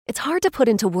It's hard to put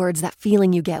into words that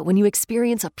feeling you get when you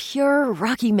experience a pure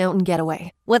Rocky Mountain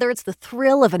getaway. Whether it's the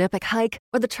thrill of an epic hike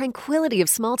or the tranquility of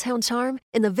small-town charm,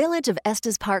 in the village of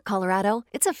Estes Park, Colorado,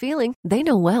 it's a feeling they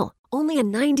know well. Only a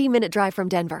 90-minute drive from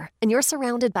Denver, and you're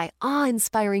surrounded by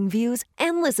awe-inspiring views,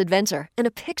 endless adventure, and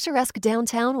a picturesque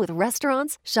downtown with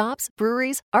restaurants, shops,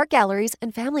 breweries, art galleries,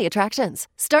 and family attractions.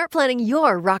 Start planning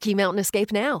your Rocky Mountain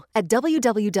escape now at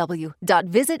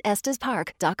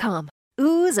www.visitestespark.com.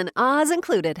 Oohs and ahs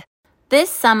included. This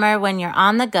summer, when you're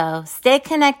on the go, stay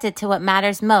connected to what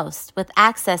matters most with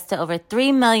access to over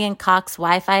 3 million Cox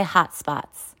Wi-Fi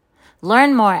hotspots.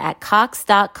 Learn more at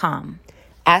Cox.com.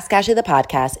 Ask Ashley the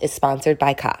podcast is sponsored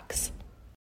by Cox.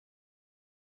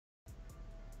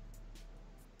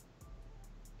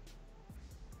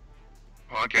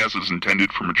 Podcast is intended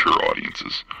for mature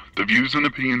audiences. The views and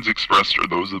opinions expressed are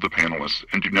those of the panelists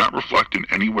and do not reflect in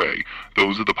any way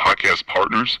those of the podcast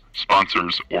partners,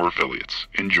 sponsors, or affiliates.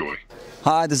 Enjoy.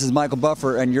 Hi, this is Michael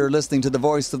Buffer, and you're listening to The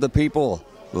Voice of the People.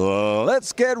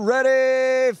 Let's get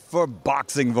ready for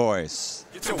Boxing Voice.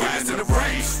 Get your ass in the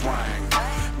ring, swing.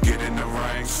 Get in the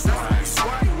ring, swing,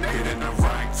 swing. Get in the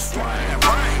ring, swing.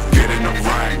 Get in the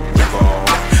ring, nigga.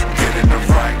 Get in the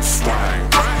ring, swing.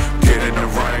 Get in the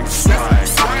ring, swing.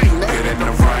 Get in the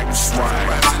ring, swing.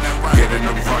 Get in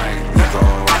the ring, nigga.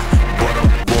 What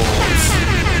up, boys?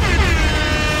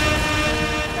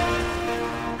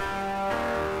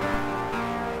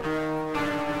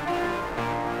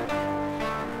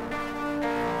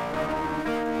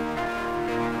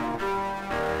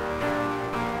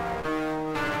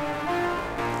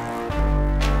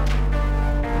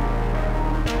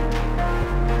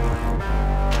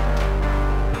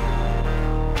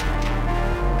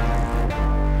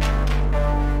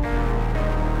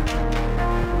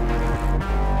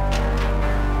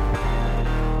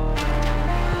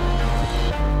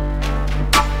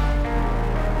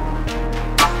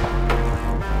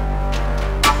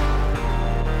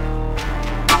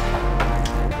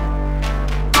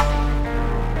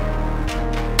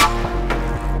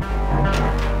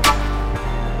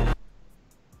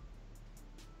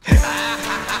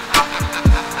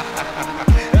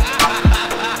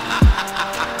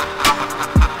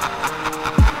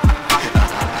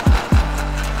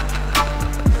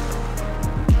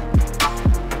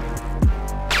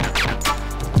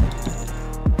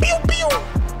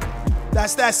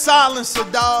 That's that silencer,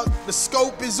 dog. The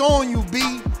scope is on you,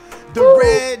 B. The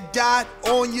red dot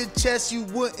on your chest, you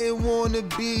wouldn't wanna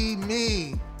be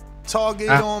me.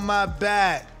 Target on my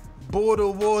back. Border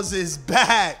Wars is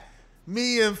back.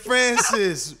 Me and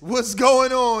Francis. What's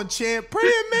going on, champ?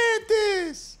 Praying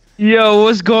Mantis. Yo,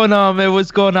 what's going on, man?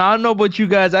 What's going on? I don't know about you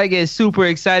guys. I get super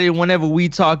excited whenever we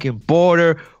talking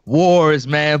Border Wars,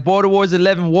 man. Border Wars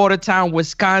 11, Watertown,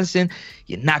 Wisconsin.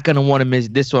 You're not going to want to miss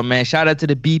this one, man. Shout out to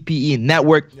the BPE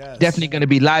Network. Yes. Definitely going to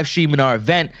be live streaming our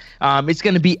event. It's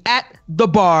going to be at the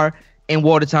bar in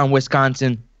Watertown,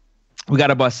 Wisconsin. We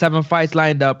got about 7 fights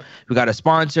lined up. We got our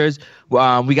sponsors.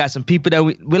 We got some people that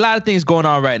a lot of things going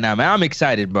on right now, man. I'm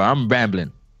excited, bro. I'm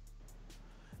rambling.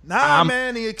 Nah,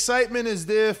 man, the excitement is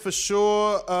there for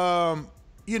sure.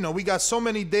 We got so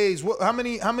many days. How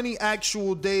many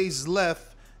actual days left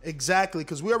exactly?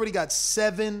 Because we already got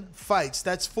 7 fights.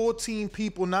 That's 14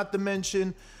 people, not to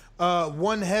mention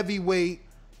one heavyweight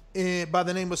by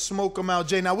the name of Smoke 'em Out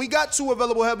Jay. Now, we got 2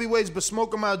 available heavyweights, but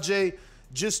Smoke 'em Out Jay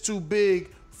just too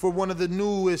big for one of the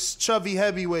newest chubby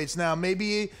heavyweights. Now,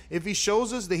 maybe if he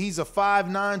shows us that he's a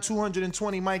 5'9",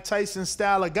 220 Mike Tyson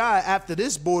style of guy after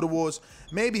this Border Wars,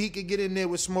 maybe he could get in there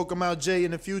with Smoke 'em Out Jay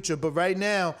in the future. But right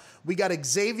now, we got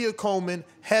Xavier Coleman,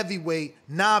 heavyweight,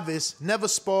 novice, never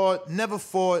sparred, never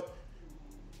fought.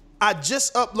 I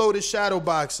just uploaded shadow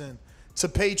boxing to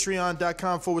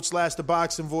patreon.com/The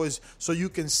Boxing Voice so you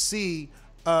can see,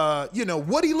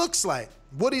 what he looks like.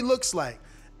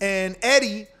 And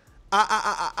Eddie,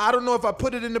 I don't know if I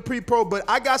put it in the pre-pro, but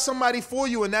I got somebody for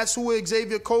you, and that's who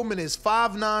Xavier Coleman is.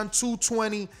 5'9",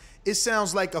 220. It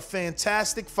sounds like a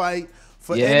fantastic fight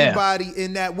for anybody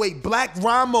in that weight. Black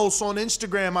Ramos on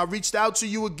Instagram, I reached out to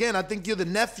you again. I think you're the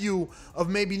nephew of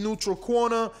maybe Neutral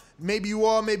Corner. Maybe you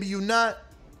are, maybe you not.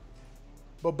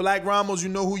 But Black Ramos, you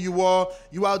know who you are.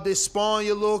 You out there sparring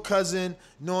your little cousin.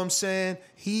 You know what I'm saying?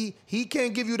 He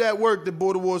can't give you that work that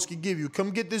Border Wars can give you.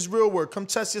 Come get this real work. Come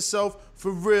test yourself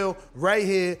for real right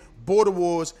here. Border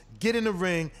Wars, get in the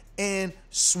ring and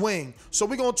swing. So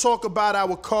we're going to talk about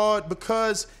our card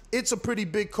because it's a pretty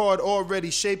big card already,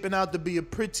 shaping out to be a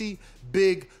pretty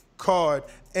big card.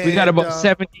 And we got about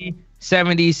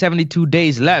 72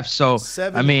 days left. So,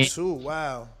 72,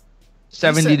 wow.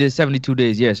 70 to 72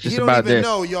 days, yes, just about there. He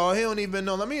don't even know, y'all. He don't even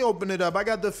know. Let me open it up. I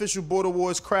got the official Border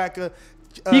Wars cracker.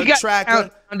 You got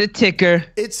tracker on the ticker.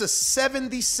 It's a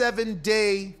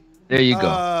 77-day. There you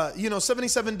go.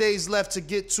 77 days left to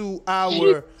get to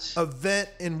our event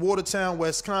in Watertown,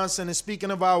 Wisconsin. And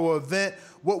speaking of our event,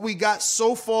 what we got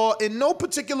so far in no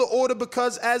particular order,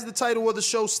 because as the title of the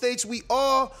show states, we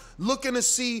are looking to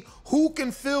see who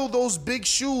can fill those big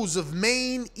shoes of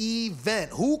main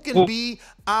event. Who can be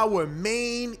our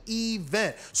main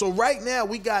event? So right now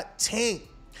we got Tank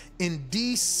in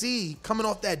DC coming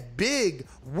off that big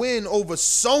win over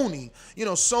Sony.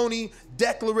 Sony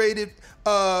declarated,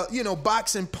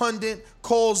 boxing pundit,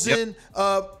 calls in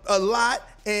a lot.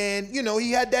 And,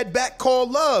 he had that back call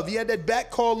love. He had that back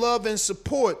call love and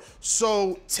support.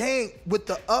 So Tank with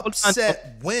the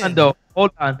upset win.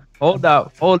 Hold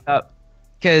up.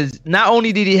 Because not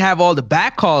only did he have all the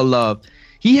back call love,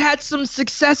 he had some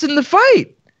success in the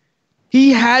fight. No, he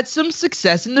was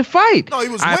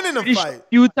winning the fight. A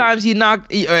few times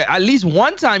at least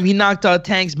one time he knocked out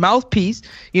Tank's mouthpiece.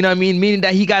 You know what I mean? Meaning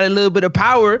that he got a little bit of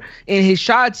power in his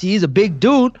shots. He's a big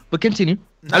dude, but continue.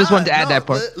 I just wanted to add that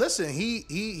part. Listen,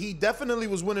 he definitely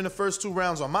was winning the first 2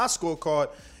 rounds on my scorecard.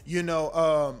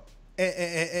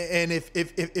 And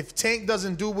if Tank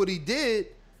doesn't do what he did,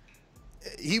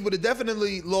 he would have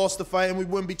definitely lost the fight, and we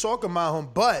wouldn't be talking about him.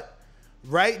 But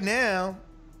right now,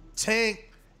 Tank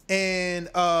and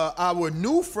our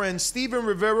new friend Steven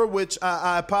Rivera, which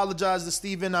I apologize to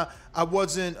Steven. I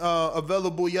wasn't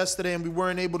available yesterday, and we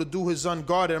weren't able to do his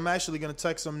unguarded. I'm actually going to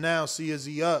text him now, see is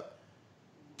he up.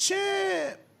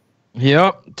 Champ.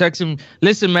 Yep, text him.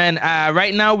 Listen, man,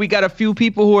 right now we got a few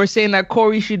people who are saying that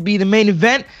Corey should be the main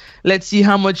event. Let's see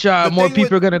how much more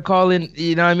people are going to call in,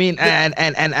 you know what I mean? Yeah.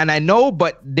 And I know,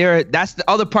 but that's the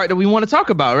other part that we want to talk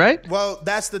about, right? Well,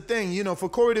 that's the thing. For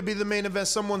Corey to be the main event,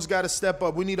 someone's got to step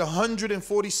up. We need a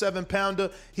 147-pounder.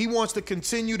 He wants to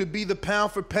continue to be the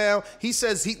pound for pound. He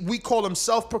says we call him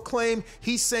self-proclaimed.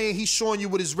 He's saying he's showing you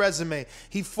with his resume.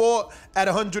 He fought at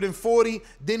 140,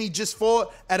 then he just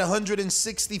fought at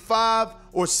 165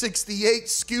 or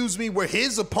 68, where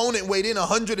his opponent weighed in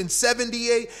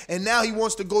 178, and now he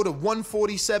wants to go to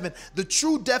 147. The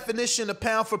true definition of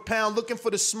pound for pound, looking for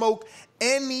the smoke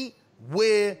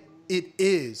anywhere it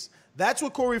is. That's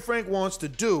what Corey Frank wants to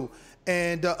do.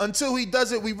 And until he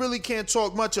does it, we really can't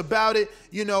talk much about it.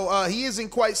 He isn't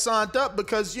quite signed up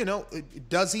because,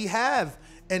 does he have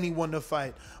anyone to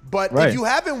fight? But if you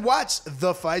haven't watched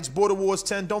the fights, Border Wars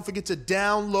 10, don't forget to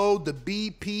download the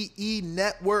BPE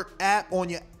Network app on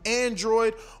your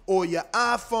Android or your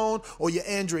iPhone or your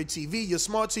Android TV, your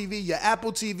smart TV, your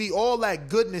Apple TV, all that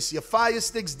goodness, your Fire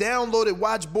Sticks. Download it,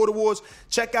 watch Border Wars.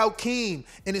 Check out Keem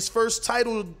in his first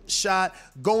title shot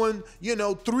going,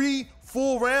 3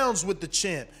 full rounds with the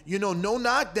champ. No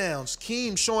knockdowns.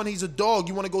 Keem showing he's a dog.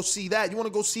 You want to go see that. You want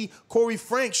to go see Corey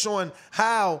Frank showing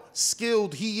how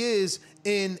skilled he is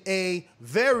in a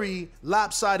very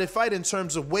lopsided fight in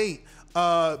terms of weight.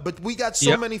 But we got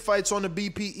so many fights on the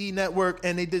BPE network,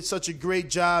 and they did such a great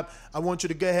job. I want you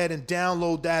to go ahead and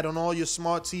download that on all your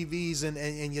smart TVs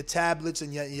and your tablets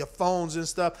and your phones and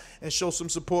stuff, and show some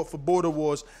support for Border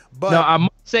Wars. But no, I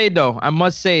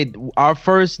must say, our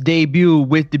first debut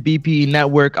with the BPE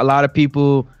network, a lot of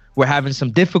people were having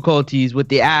some difficulties with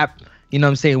the app,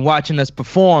 watching us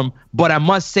perform. But I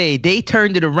must say, they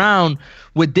turned it around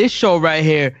with this show right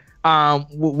here.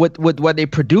 With what they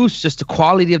produce, just the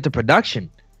quality of the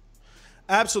production.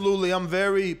 Absolutely, I'm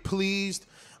very pleased.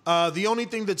 The only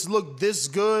thing that's looked this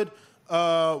good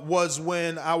was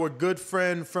when our good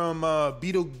friend from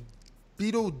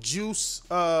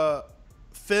Beetlejuice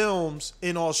Films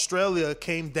in Australia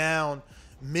came down,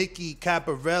 Mickey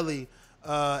Caparelli,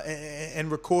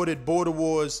 and recorded Border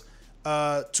Wars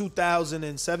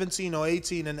 2017 or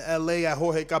 18 in LA at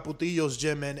Jorge Caputillo's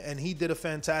gym, and he did a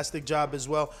fantastic job as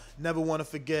well. Never want to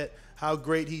forget how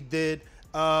great he did.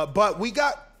 But we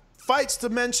got fights to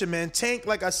mention, man. Tank,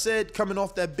 like I said, coming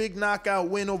off that big knockout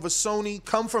win over Sony,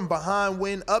 come from behind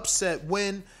win, upset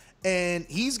win, and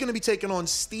he's going to be taking on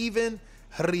Steven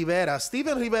Rivera.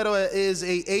 Steven Rivera is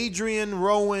a Adrian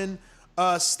Rowan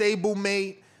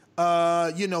stablemate.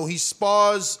 He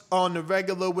spars on the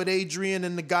regular with Adrian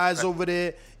and the guys over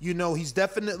there. He's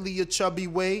definitely a chubby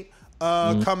weight,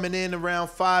 coming in around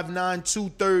 5'9",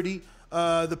 230.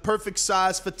 The perfect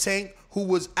size for Tank, who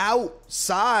was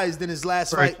outsized in his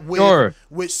last fight with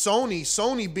Sony.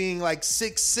 Sony being like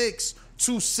 6'6",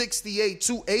 268,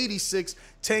 286.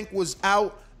 Tank was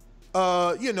out,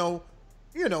 gunned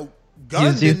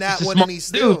in that one, and he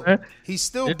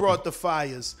still brought the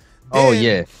fires.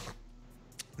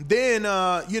 Then,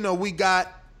 we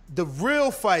got the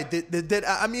real fight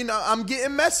I'm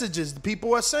getting messages.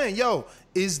 People are saying, yo,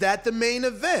 is that the main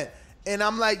event? And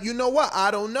I'm like, you know what?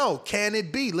 I don't know. Can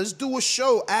it be? Let's do a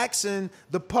show asking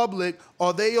the public,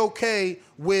 are they okay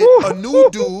with a new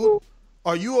dude?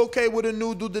 Are you okay with a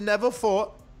new dude that never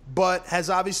fought, but has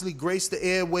obviously graced the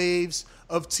airwaves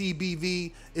of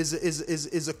TBV,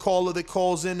 is a caller that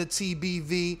calls in to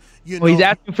TBV? You know, Well, he's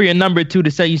asking for your number, too,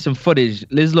 to send you some footage.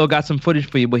 Lizlo got some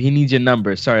footage for you, but he needs your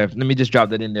number. Sorry, let me just drop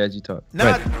that in there as you talk.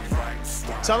 Nah,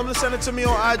 tell him to send it to me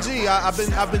on IG.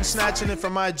 I've been snatching it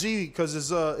from IG because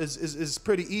it's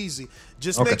pretty easy.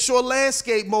 Just make sure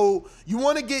landscape mode. You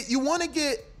want to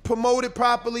get promoted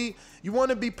properly. You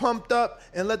want to be pumped up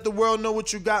and let the world know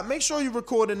what you got. Make sure you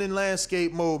record it in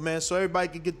landscape mode, man, so everybody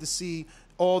can get to see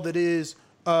all that is.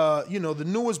 The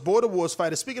newest Border Wars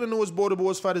fighters. Speaking of newest Border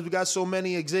Wars fighters, we got so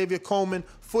many. Xavier Coleman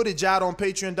footage out on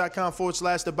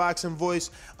patreon.com/The Boxing Voice.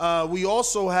 We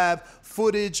also have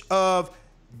footage of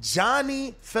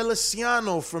Johnny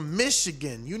Feliciano from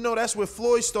Michigan. You know that's where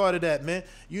Floyd started at, man.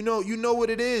 You know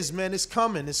what it is, man. It's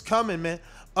coming, man.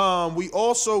 We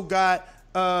also got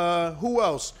who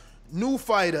else? New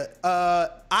fighter,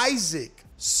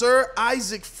 Sir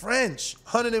Isaac French,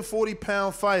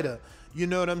 140-pound fighter. You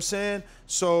know what I'm saying?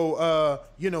 So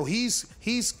he's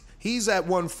at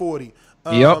 140.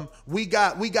 We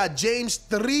got James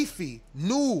Tharifi,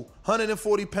 new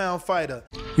 140-pound fighter.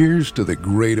 Here's to the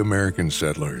great American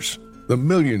settlers, the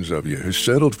millions of you who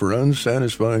settled for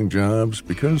unsatisfying jobs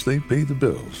because they pay the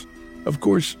bills. Of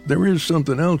course, there is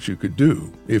something else you could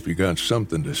do if you got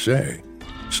something to say.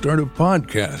 Start a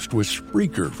podcast with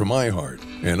Spreaker from iHeart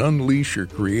and unleash your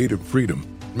creative freedom.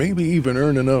 Maybe even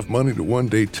earn enough money to one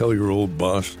day tell your old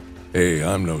boss, hey,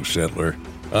 I'm no settler,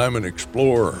 I'm an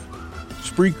explorer.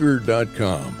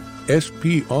 Spreaker.com,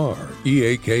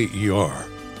 Spreaker.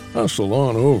 Hustle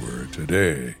on over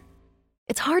today.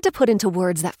 It's hard to put into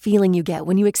words that feeling you get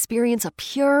when you experience a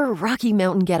pure Rocky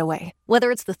Mountain getaway. Whether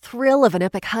it's the thrill of an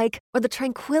epic hike or the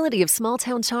tranquility of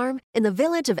small-town charm, in the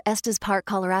village of Estes Park,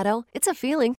 Colorado, it's a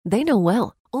feeling they know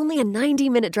well. Only a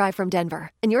 90-minute drive from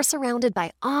Denver, and you're surrounded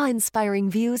by awe-inspiring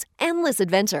views, endless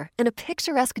adventure, and a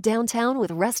picturesque downtown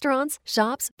with restaurants,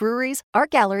 shops, breweries,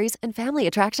 art galleries, and family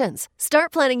attractions.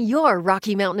 Start planning your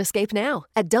Rocky Mountain escape now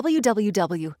at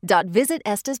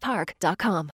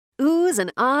www.visitestespark.com. Oohs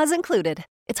and ahs included.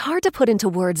 It's hard to put into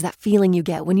words that feeling you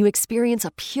get when you experience a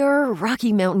pure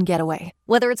Rocky Mountain getaway.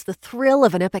 Whether it's the thrill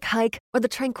of an epic hike or the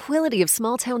tranquility of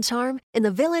small-town charm, in the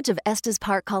village of Estes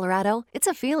Park, Colorado, it's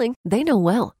a feeling they know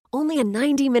well. Only a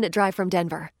 90-minute drive from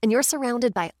Denver, and you're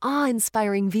surrounded by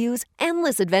awe-inspiring views,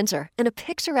 endless adventure, and a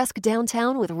picturesque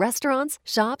downtown with restaurants,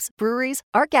 shops, breweries,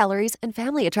 art galleries, and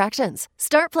family attractions.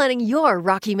 Start planning your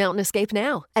Rocky Mountain escape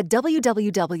now at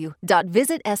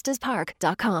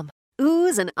www.visitestespark.com.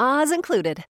 Oohs and ahs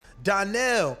included.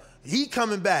 Donnell, he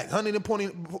coming back,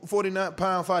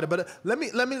 149-pound fighter. But let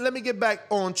me get back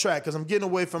on track because I'm getting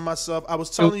away from myself. I was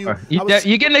telling you,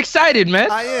 you're getting excited,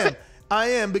 man. I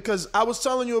am because I was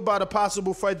telling you about a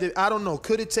possible fight that I don't know.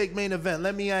 Could it take main event?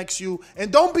 Let me ask you,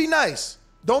 and don't be nice.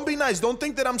 Don't be nice. Don't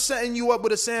think that I'm setting you up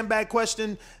with a sandbag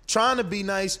question, trying to be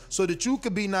nice so that you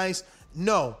could be nice.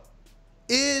 No.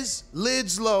 Is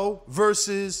Lidslow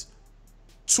versus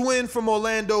Twin from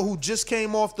Orlando, who just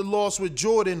came off the loss with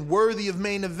Jordan, worthy of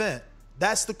main event?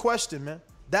 That's the question, man.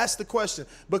 That's the question.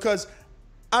 Because,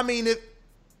 I mean,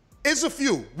 it's a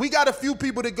few. We got a few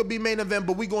people that could be main event,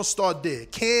 but we're going to start there.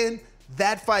 Can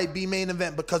that fight be main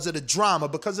event because of the drama,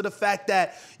 because of the fact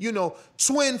that,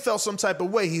 Twin felt some type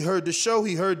of way? He heard the show.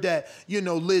 He heard that,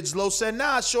 Lidslow said,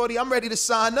 nah, shorty, I'm ready to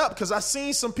sign up because I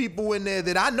seen some people in there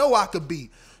that I know I could beat.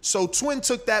 So Twin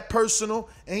took that personal,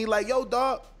 and he like, yo,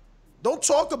 dog, don't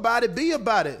talk about it, be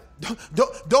about it.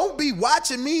 Don't be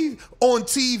watching me on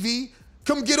TV.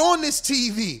 Come get on this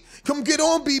TV. Come get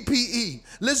on BPE.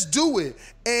 Let's do it.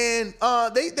 And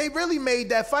they really made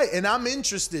that fight, and I'm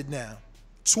interested now.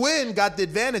 Twin got the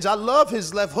advantage. I love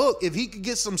his left hook. If he could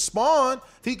get some spawn,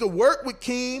 if he could work with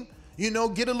Keem,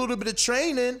 get a little bit of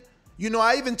training.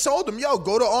 I even told him, yo,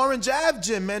 go to Orange Ave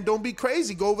gym, man. Don't be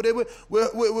crazy. Go over there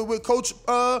with Coach,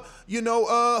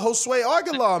 Josue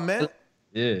Aguilar, man.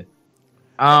 Yeah.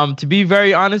 To be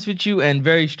very honest with you and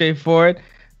very straightforward,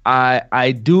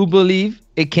 I do believe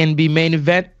it can be main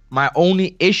event. My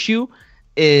only issue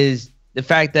is the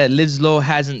fact that Lidslow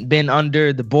hasn't been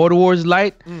under the Border Wars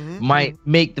light. Might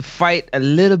make the fight a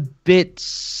little bit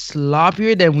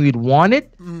sloppier than we'd want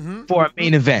it for a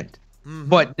main event.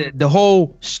 But the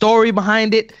whole story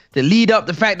behind it, the lead up,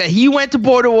 the fact that he went to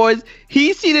Border Wars,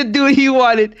 he seen the dude he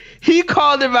wanted, he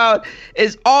called him out,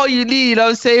 is all you need,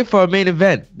 for a main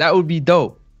event. That would be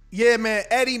dope. Yeah, man.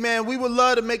 Eddie, man, we would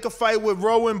love to make a fight with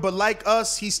Rowan, but like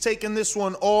us, he's taking this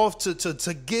one off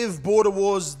to give Border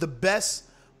Wars the best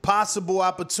possible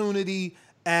opportunity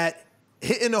at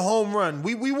hitting a home run.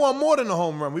 We want more than a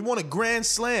home run. We want a grand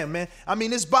slam, man. I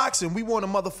mean, it's boxing. We want a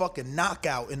motherfucking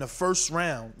knockout in the first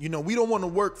round. You know, we don't want to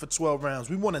work for 12 rounds.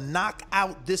 We want to knock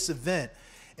out this event.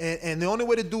 And the only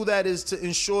way to do that is to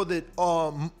ensure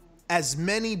that as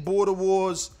many Border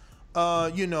Wars,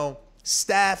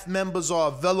 staff members are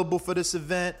available for this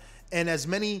event, and as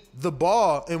many The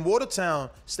Bar in Watertown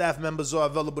staff members are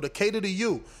available to cater to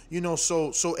you.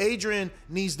 So Adrian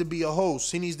needs to be a host.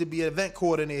 He needs to be an event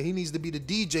coordinator. He needs to be the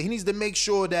DJ. He needs to make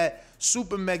sure that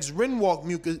Super Mex Ring Walk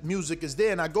music is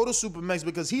there. And I go to Super Mex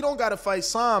because he don't got to fight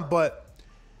Sam, but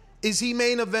is he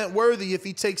main event worthy if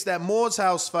he takes that Moore's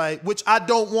House fight, which I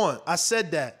don't want. I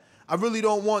said that. I really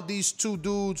don't want these two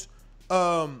dudes,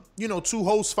 two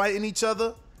hosts fighting each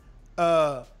other.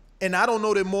 And I don't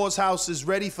know that Moore's House is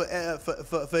ready for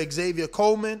Xavier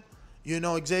Coleman.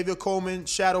 Xavier Coleman,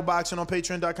 shadow boxing on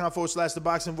patreon.com/The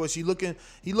Boxing Voice. He looking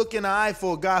an eye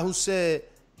for a guy who said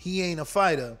he ain't a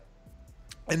fighter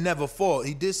and never fought.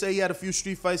 He did say he had a few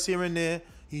street fights here and there.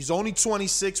 He's only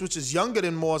 26, which is younger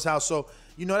than Moore's House. So,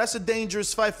 that's a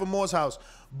dangerous fight for Moore's House.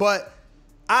 But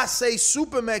I say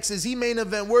Super Mex, is he main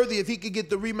event worthy if he could get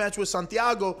the rematch with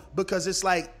Santiago? Because it's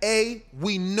like,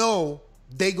 we know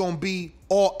they gonna be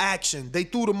all action. They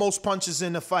threw the most punches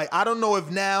in the fight. I don't know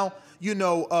if now,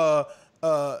 Alexis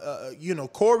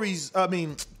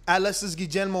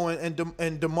Guillermo and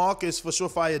DeMarcus for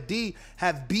Surefire D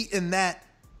have beaten that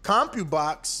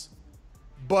CompuBox,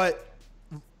 but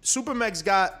Super Mex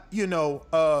got,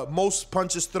 most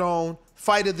punches thrown,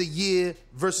 fight of the year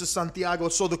versus Santiago.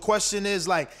 So the question is,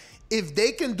 if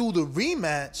they can do the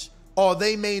rematch, are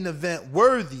they main event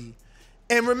worthy?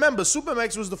 And remember, Super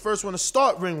Mex was the first one to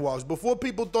start ring walks. Before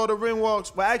people thought of ring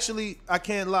walks, well, actually, I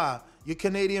can't lie. Your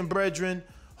Canadian brethren,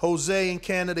 Jose in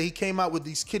Canada, he came out with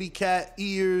these kitty cat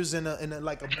ears and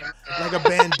like a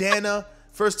bandana.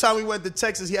 First time we went to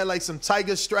Texas, he had like some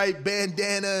tiger stripe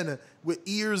bandana and with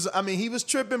ears. I mean, he was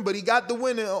tripping, but he got the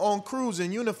win on Cruise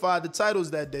and unified the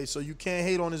titles that day. So you can't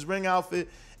hate on his ring outfit.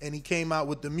 And he came out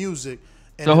with the music.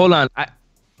 And so hold on.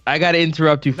 I got to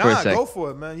interrupt you for a second. Go for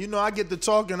it, man. I get to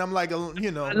talking. I'm like, I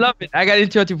love it. I got to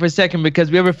interrupt you for a second because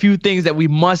we have a few things that we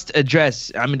must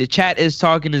address. I mean, the chat is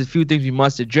talking. There's a few things we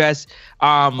must address.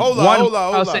 Hold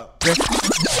on.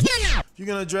 If you're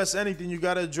going to address anything, you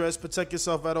got to address protect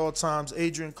yourself at all times.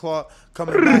 Adrian Clark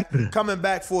coming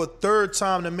back for a third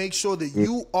time to make sure that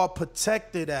you are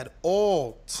protected at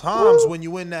all times when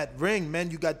you in that ring,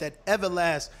 man. You got that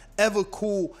ever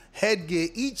cool headgear.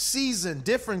 Each season,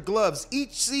 different gloves.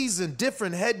 Each season,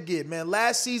 different headgear, man.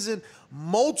 Last season,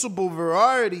 multiple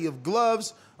variety of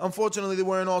gloves. Unfortunately, they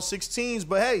weren't all 16s,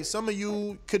 but hey, some of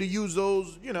you could have used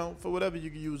those, for whatever you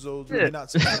could use those. Maybe not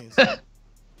 16s.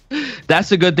 That's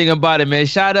the good thing about it, man.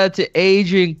 Shout out to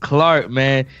Adrian Clark,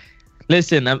 man.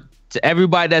 Listen, to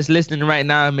everybody that's listening right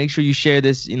now, make sure you share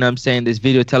this, this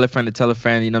video, tell a friend to tell a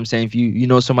friend, if you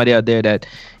know somebody out there that,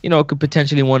 could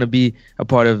potentially want to be a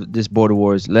part of this Border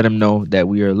Wars, let them know that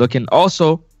we are looking.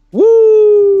 Also,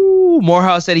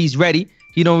 Morehouse said he's ready.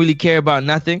 He don't really care about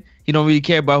nothing. He don't really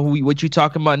care about what you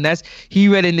talking about, Ness. He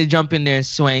ready to jump in there and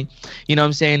swing.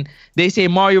 They say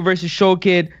Mario versus Show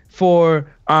Kid for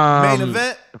main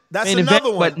event. That's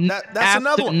another one. That's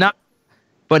another one.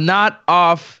 But not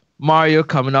off Mario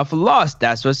coming off a loss.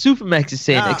 That's what Super Mex is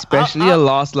saying, especially a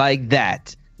loss like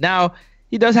that. Now,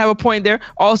 he does have a point there.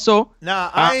 Also,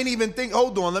 I ain't even think.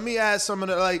 Hold on, let me add some of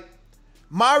the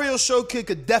Mario Show Kid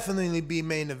could definitely be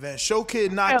main event. Show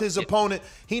Kid knocked his opponent.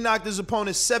 He knocked his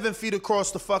opponent 7 feet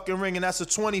across the fucking ring, and that's a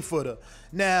 20-footer.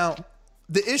 Now,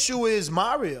 the issue is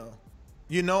Mario.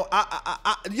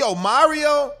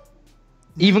 Mario.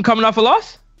 Even coming off a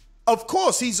loss? Of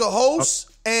course, he's a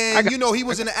host, and he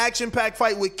was in an action-packed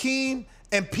fight with Keem,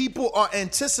 and people are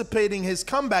anticipating his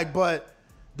comeback. But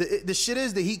the shit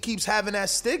is that he keeps having that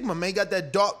stigma, man. He got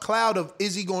that dark cloud of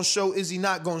is he gonna show, is he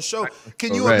not gonna show?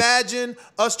 Can you imagine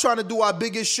us trying to do our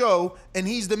biggest show and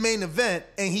he's the main event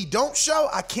and he don't show?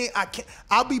 I can't.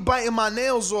 I'll be biting my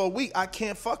nails all week. I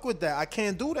can't fuck with that. I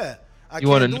can't do that.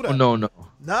 No.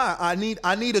 Nah, I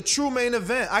need a true main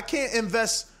event. I can't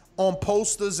invest on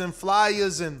posters and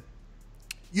flyers and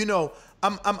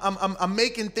I'm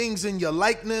making things in your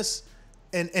likeness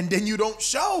and then you don't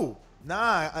show.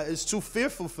 Nah, it's too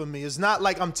fearful for me. It's not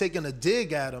like I'm taking a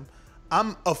dig at him.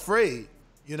 I'm afraid.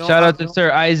 Shout out to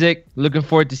Sir Isaac. Looking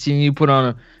forward to seeing you put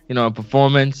on a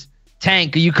performance.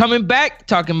 Tank, are you coming back?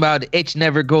 Talking about the itch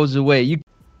never goes away.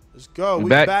 Let's go. We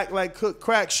back like cook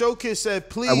crack. Showcase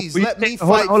said, please let me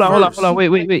fight. Hold on.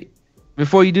 Wait.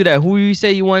 Before you do that, who you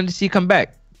say you wanted to see come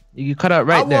back? You cut out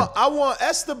there. I want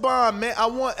Esteban, man. I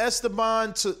want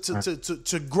Esteban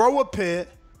to grow a pair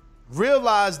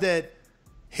realize that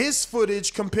his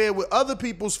footage compared with other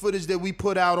people's footage that we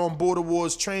put out on Border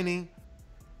Wars training,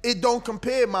 it don't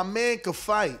compare. My man could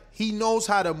fight. He knows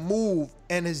how to move,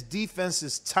 and his defense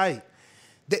is tight.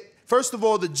 First of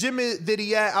all, the gym that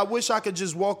he at, I wish I could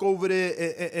just walk over there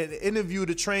and interview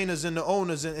the trainers and the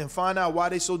owners and find out why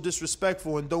they so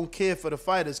disrespectful and don't care for the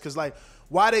fighters. Because, like,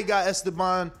 why they got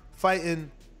Esteban fighting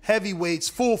heavyweights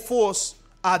full force,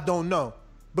 I don't know.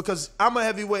 Because I'm a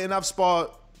heavyweight and I've sparred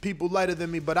people lighter than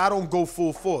me, but I don't go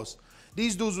full force.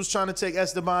 These dudes was trying to take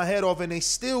Esteban head off and they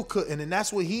still couldn't. And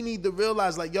that's what he need to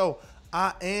realize. Like, yo,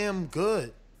 I am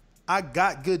good. I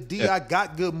got good D. I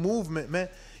got good movement, man.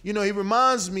 You know, he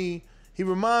reminds me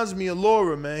of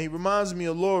Laura, man. He reminds me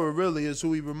of Laura, really, is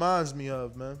who he reminds me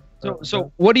of, man.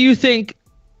 So what do you think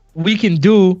we can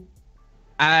do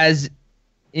as,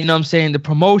 you know what I'm saying, the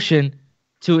promotion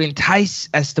to entice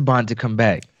Esteban to come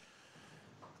back?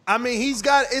 I mean, he's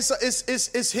got,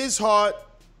 it's his heart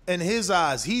and his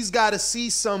eyes. He's got to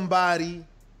see somebody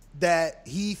that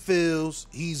he feels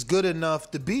he's good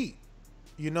enough to beat.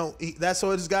 You know, that's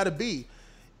what it's got to be.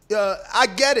 I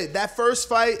get it. That first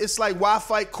fight, it's like, why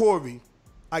fight Corey?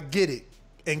 I get it.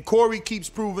 And Corey keeps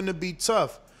proving to be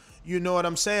tough. You know what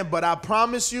I'm saying? But I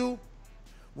promise you,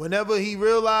 whenever he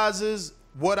realizes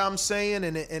what I'm saying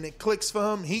and it clicks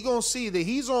for him, he going to see that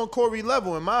he's on Corey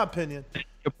level, in my opinion.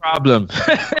 Your problem.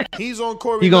 He's on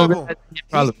Corey level.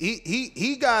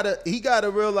 He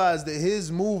gotta realize that his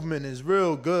movement is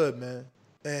real good, man.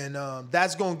 And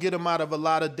that's going to get him out of a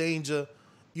lot of danger,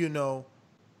 you know.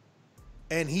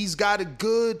 And he's got a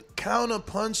good counter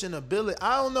punching ability.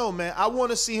 I don't know, man. I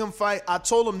want to see him fight. I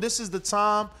told him this is the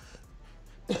time.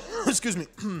 Excuse me.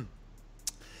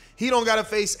 He don't got to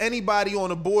face anybody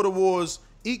on the Border Wars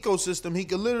ecosystem. He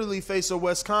could literally face a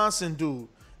Wisconsin dude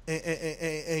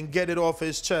and get it off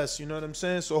his chest. You know what I'm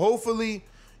saying? So hopefully,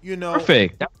 you know,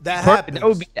 perfect. That happens. That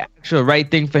would be the actual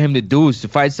right thing for him to do, is to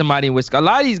fight somebody in Wisconsin. A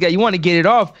lot of these guys, you want to get it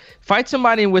off. Fight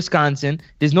somebody in Wisconsin.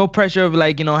 There's no pressure of,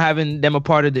 like, you know, having them a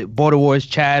part of the Border Wars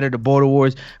chat or the Border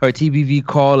Wars or TBV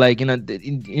call. Like, you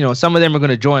know, some of them are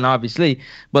going to join, obviously.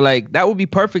 But, like, that would be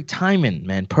perfect timing,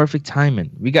 man. Perfect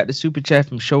timing. We got the super chat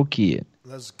from Show Kid.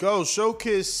 Let's go. Show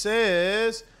Kid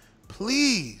says,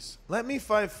 please, let me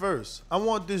fight first. I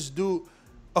want this dude.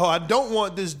 Oh, I don't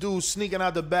want this dude sneaking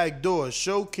out the back door.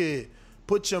 Show Kid,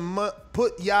 put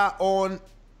y'all on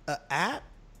an app.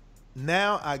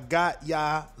 Now I got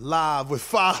y'all live with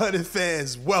 500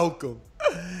 fans. Welcome.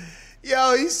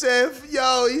 He said,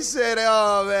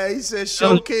 oh man, he said,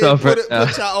 Show Kid, put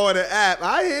y'all on an app.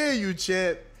 I hear you,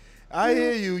 champ. I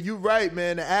hear you. You right,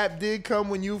 man. The app did come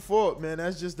when you fought, man.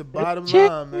 That's just the bottom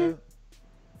line, man.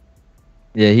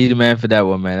 Yeah, he's the man for that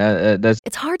one, man. That's.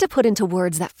 It's hard to put into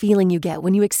words that feeling you get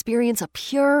when you experience a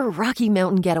pure Rocky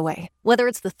Mountain getaway. Whether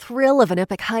it's the thrill of an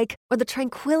epic hike or the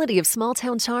tranquility of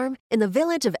small-town charm, in the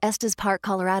village of Estes Park,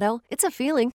 Colorado, it's a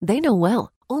feeling they know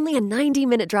well. Only a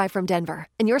 90-minute drive from Denver,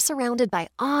 and you're surrounded by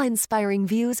awe-inspiring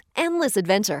views, endless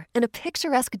adventure, and a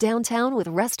picturesque downtown with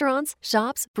restaurants,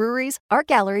 shops, breweries, art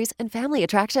galleries, and family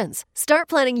attractions. Start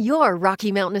planning your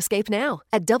Rocky Mountain escape now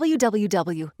at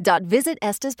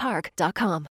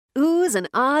www.visitestespark.com. Oohs and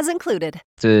ahs included.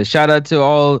 To shout out to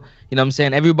all, you know what I'm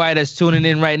saying, everybody that's tuning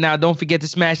in right now. Don't forget to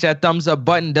smash that thumbs up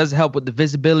button. It does help with the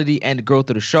visibility and the growth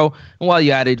of the show. And while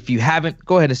you're at it, if you haven't,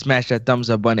 go ahead and smash that thumbs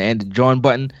up button and the join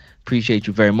button. Appreciate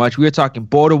you very much. We are talking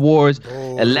Border Wars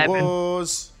 11.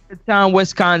 Town,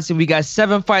 Wisconsin. We got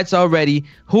 7 fights already.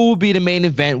 Who will be the main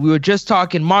event? We were just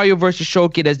talking Mario versus Show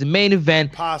Kid as the main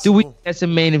event. Possible. Do we think that's a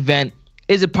main event?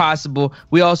 Is it possible?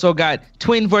 We also got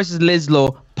Twin versus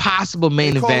Lizlo. Possible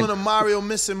main event. Calling him Mario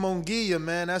missing Munguia,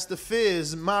 man. That's the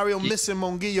fears. Mario missing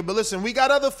Munguia. But listen, we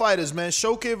got other fighters, man.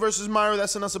 Show Kid versus Mario,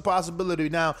 that's another possibility.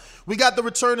 Now, we got the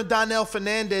return of Donnell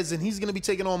Fernandez, and he's going to be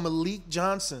taking on Malik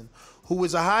Johnson, who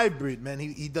is a hybrid, man.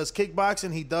 He does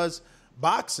kickboxing. He does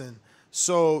boxing.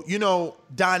 So, you know,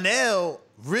 Donnell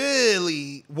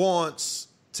really wants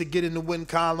to get in the win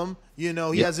column. You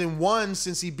know, he hasn't won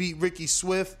since he beat Ricky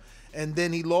Swift, and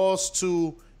then he lost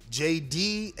to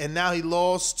JD, and now he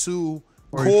lost to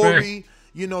Corey.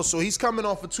 You know, so he's coming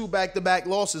off of 2 back-to-back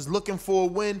losses, looking for a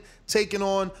win, taking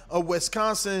on a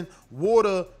Wisconsin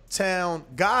Watertown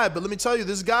guy. But let me tell you,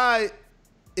 this guy,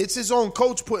 it's his own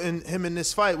coach putting him in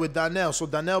this fight with Donnell. So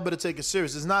Donnell better take it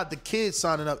serious. It's not the kid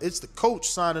signing up. It's the coach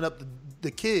signing up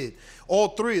the kid. All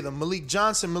 3 of them, Malik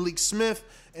Johnson, Malik Smith,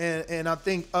 and I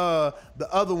think the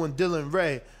other one, Dylan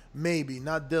Ray. Maybe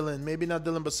not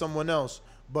Dylan, but someone else.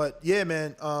 But yeah,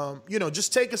 man, you know,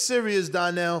 just take it serious,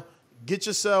 Donnell. Get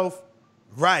yourself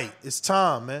right. It's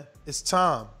time, man. It's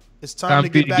time. It's time to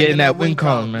get back in that win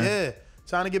column, man. Yeah.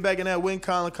 Time to get back in that win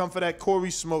column. Come for that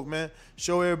Corey smoke, man.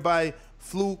 Show everybody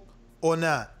fluke or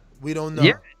not. We don't know.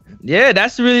 Yeah,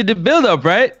 that's really the build-up,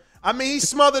 right? I mean, he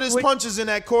smothered his punches in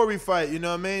that Corey fight. You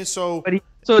know what I mean? So, but he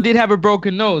did have a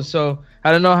broken nose. So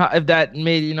I don't know if that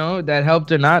made that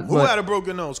helped or not. Who had a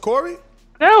broken nose? Corey?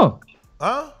 No.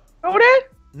 Huh? Know that?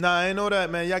 Nah, I ain't know that,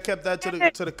 man. Y'all kept that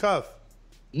to the cuff.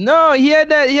 No, he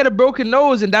had a broken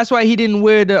nose, and that's why he didn't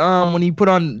wear the when he put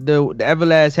on the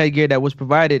Everlast headgear that was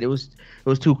provided. It was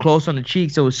too close on the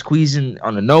cheeks, so it was squeezing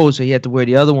on the nose, so he had to wear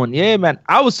the other one. Yeah, man,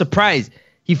 I was surprised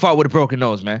he fought with a broken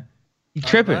nose, man. He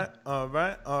tripping. All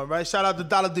right. Shout out to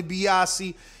Dollar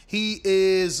DiBiase. He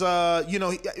is,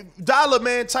 Dollar,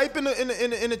 man. Type in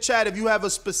the chat if you have a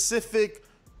specific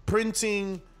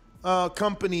printing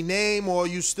company name, or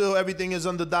you still everything is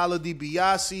under Dollar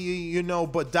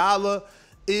DiBiase, but Dollar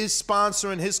is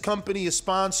sponsoring, his company is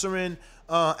sponsoring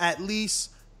at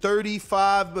least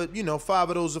 35, but 5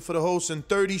 of those are for the host, and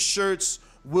 30 shirts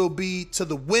will be to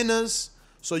the winners.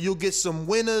 So you'll get some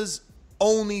winners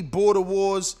only Border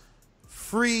Wars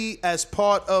free as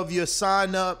part of your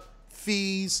sign up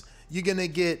fees. You're gonna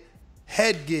get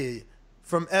headgear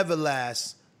from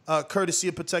Everlast, courtesy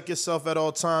of Protect Yourself at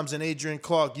All Times and Adrian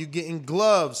Clark. You're getting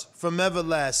gloves from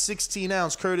Everlast, 16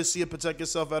 ounce, courtesy of Protect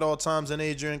Yourself at All Times and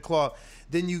Adrian Clark.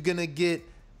 Then you're going to get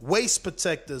waist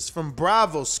protectors from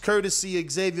Bravos, courtesy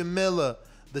of Xavier Miller,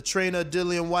 the trainer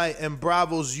Dillian White, and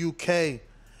Bravos UK.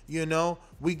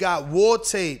 We got war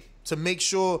tape to make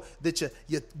sure that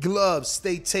your gloves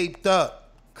stay taped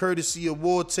up, courtesy of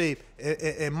War Tape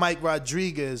and Mike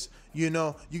Rodriguez. You're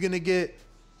going to get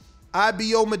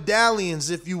IBO medallions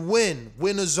if you win.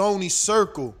 Winners only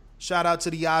circle. Shout out to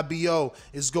the IBO.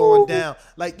 It's going down.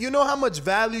 Like, how much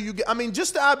value you get? I mean,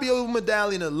 just the IBO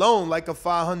medallion alone, like a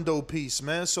 $500 piece,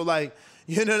 man. So, like,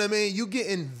 you know what I mean? You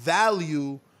getting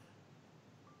value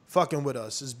fucking with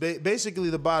us. It's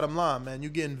basically the bottom line, man. You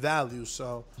getting value.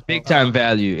 So big time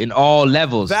value in all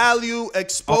levels. Value,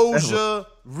 exposure,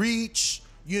 reach,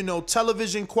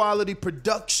 television quality,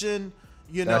 production.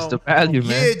 That's the value,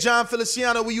 man. Yeah, John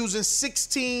Feliciano, we're using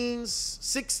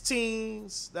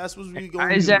 16s. That's what we going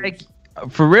to use. Isaac,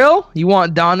 for real? You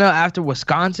want Donna after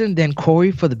Wisconsin, then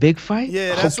Corey for the big fight?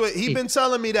 Yeah, that's what he been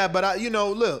telling me that. But,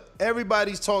 look,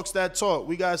 everybody talks that talk.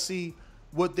 We got to see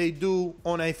what they do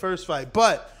on a first fight.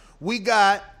 But we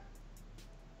got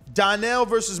Donnell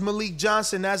versus Malik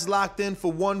Johnson. That's locked in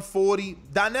for 140.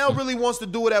 Donnell really wants to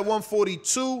do it at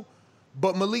 142,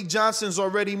 but Malik Johnson's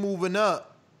already moving up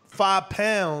 5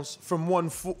 pounds from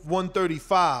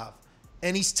 135.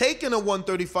 And he's taking a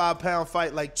 135-pound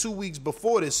fight like 2 weeks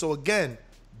before this. So, again,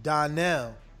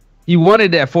 Donnell. He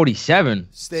wanted it at 47.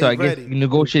 Stay so I ready. guess he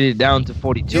negotiated down to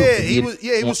 42. Yeah, he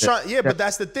was trying. Yeah, but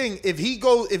that's the thing. If he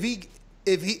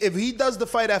does the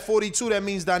fight at 42, that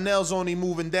means Donnell's only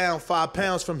moving down 5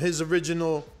 pounds from his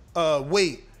original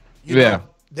weight.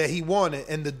 That he wanted.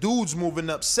 And the dude's moving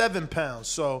up 7 pounds.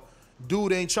 So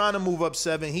dude ain't trying to move up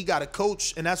 7. He got a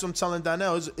coach, and that's what I'm telling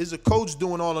Donnell. Is a coach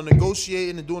doing all the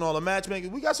negotiating and doing all the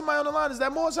matchmaking. We got somebody on the line. Is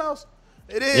that Moore's house?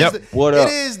 It is. Yep. What up?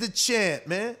 It is the champ,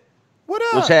 man. What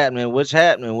up? What's happening,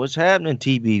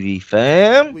 TBV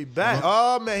fam? We back.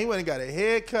 Oh, man, he went and got a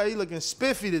haircut. He looking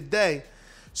spiffy today.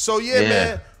 So, yeah,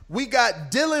 man, we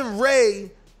got Dylan Ray,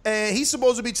 and he's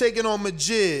supposed to be taking on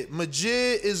Majid.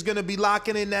 Majid is going to be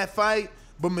locking in that fight.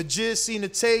 But Majid seen the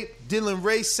tape. Dylan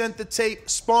Ray sent the tape.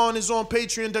 Spawn is on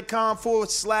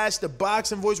patreon.com/The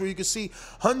Boxing Voice, where you can see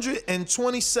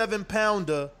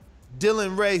 127-pounder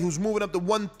Dylan Ray, who's moving up to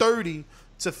 130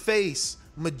 to face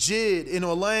Majid in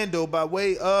Orlando by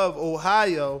way of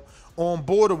Ohio on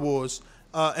Border Wars.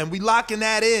 And we locking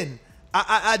that in.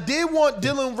 I did want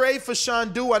Dylan Ray for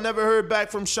Shandu. I never heard back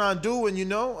from Shandu. And,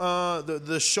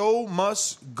 the show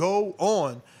must go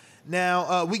on.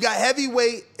 Now, we got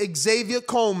heavyweight Xavier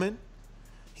Coleman.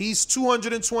 He's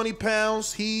 220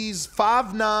 pounds. He's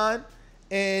 5'9",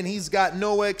 and he's got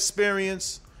no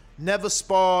experience, never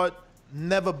sparred,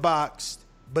 never boxed,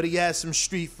 but he has some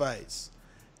street fights.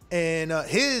 And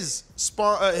his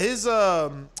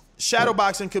shadow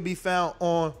boxing could be found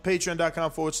on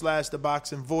patreon.com/The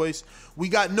Boxing Voice. We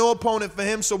got no opponent for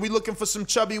him, so we're looking for some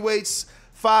chubby weights,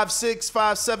 5'6",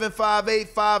 5'7",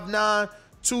 5'8", 5'9",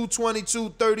 220,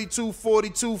 230, 240,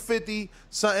 250,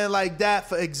 something like that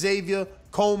for Xavier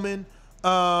Coleman.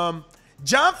 John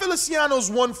Feliciano's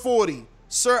 140.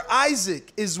 Sir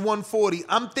Isaac is 140.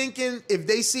 I'm thinking if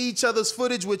they see each other's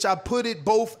footage, which I put it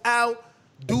both out,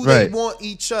 they want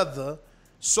each other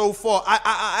so far?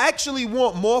 I actually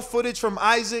want more footage from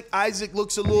Isaac. Isaac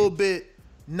looks a little bit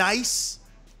nice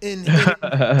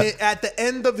at the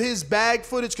end of his bag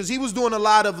footage, because he was doing a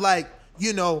lot of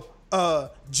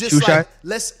just like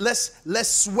let's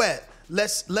sweat.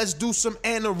 Let's do some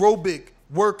anaerobic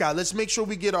workout. Let's make sure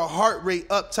we get our heart rate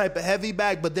up type of heavy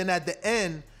bag. But then at the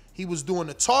end, he was doing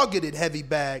a targeted heavy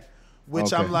bag,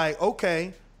 which I'm like,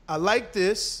 okay, I like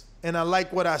this and I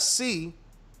like what I see.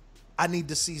 I need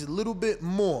to see a little bit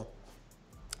more.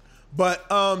 But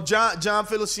John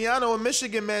Feliciano in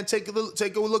Michigan, man, take a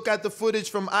look at the footage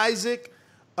from Isaac,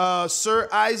 Sir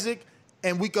Isaac,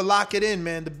 and we could lock it in,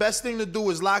 man. The best thing to do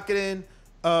is lock it in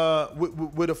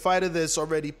with a fighter that's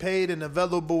already paid and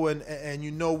available and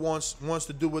you know wants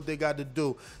to do what they got to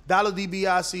do. Dollar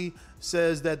DiBiase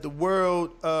says that the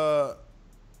world,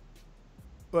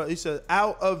 he said,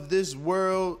 out of this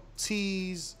world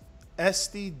tease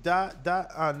Esty dot. Nah,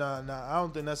 I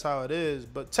don't think that's how it is.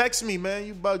 But text me, man.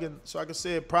 You bugging so I can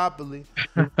say it properly.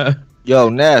 Yo,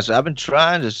 Nas, I've been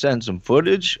trying to send some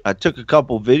footage. I took a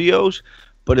couple videos,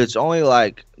 but it's only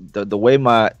like the way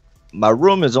my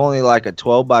room is only like a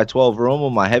 12 by 12 room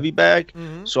with my heavy bag.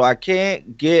 Mm-hmm. So I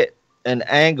can't get an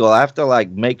angle. I have to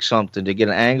like make something to get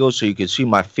an angle so you can see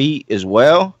my feet as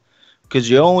well. Because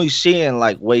you're only seeing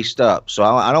like waist up. So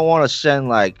I don't want to send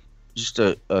like just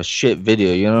a shit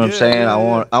video, you know what I'm saying? Yeah.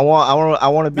 I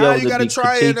want to be able to be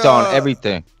critiqued on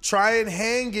everything. Try and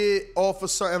hang it off of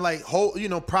something like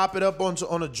prop it up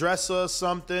on a dresser or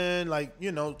something. Like,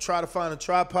 try to find a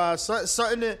tripod,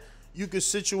 something that you could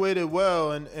situate it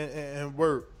well and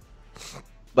work.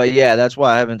 But yeah, that's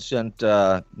why I haven't sent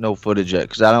no footage yet.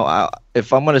 Because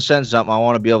if I'm gonna send something, I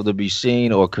want to be able to be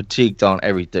seen or critiqued on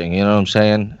everything. You know what I'm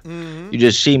saying? Mm-hmm. You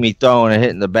just see me throwing and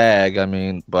hitting the bag. I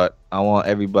mean, but I want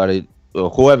everybody, or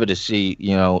whoever, to see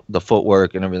the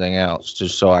footwork and everything else,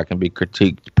 just so I can be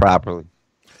critiqued properly.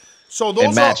 So those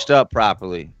and matched up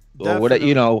properly, or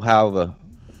whatever, however.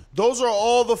 Those are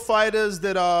all the fighters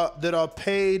that are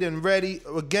paid and ready.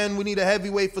 Again, we need a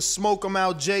heavyweight for Smoke 'em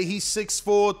Out Jay. He's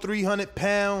 6'4", 300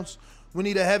 pounds. We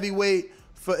need a heavyweight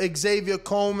for Xavier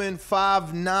Coleman,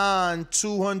 5'9",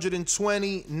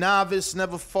 220. Novice,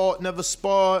 never fought, never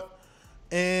sparred.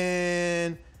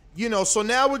 And, so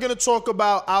now we're going to talk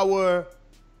about our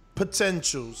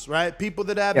potentials, right? People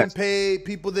that haven't paid,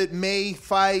 people that may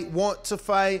fight, want to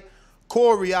fight.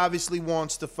 Corey obviously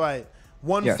wants to fight.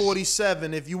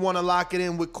 147. If you want to lock it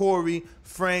in with Corey,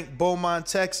 Frank, Beaumont,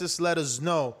 Texas, let us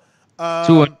know.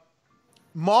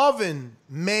 Marvin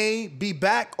may be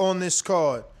back on this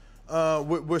card.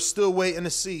 We're still waiting to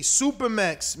see.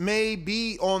 Supermax may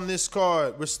be on this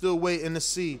card. We're still waiting to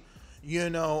see. Who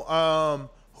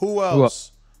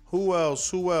else? Who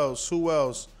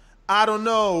else? I don't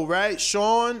know, right?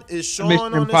 Sean on this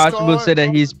Impossible card? said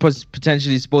that he's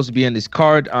potentially supposed to be on this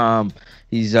card.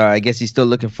 He's I guess he's still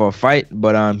looking for a fight,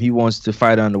 but he wants to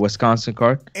fight on the Wisconsin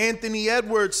card. Anthony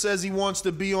Edwards says he wants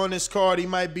to be on this card. He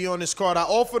might be on this card. I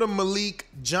offered him Malik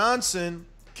Johnson,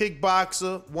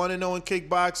 kickboxer, 1-0 in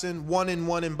kickboxing,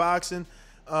 1-1 in boxing.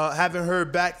 Haven't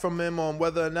heard back from him on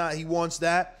whether or not he wants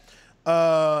that.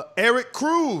 Eric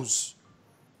Cruz,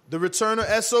 the returner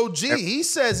SOG, he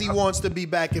says he wants to be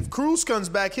back. If Cruz comes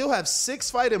back, he'll have 6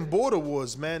 fights in Border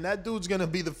Wars, man. That dude's going to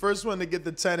be the first one to get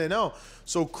the 10-0.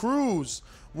 So Cruz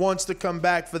wants to come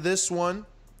back for this one.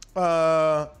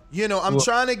 I'm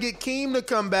trying to get Keem to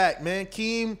come back, man.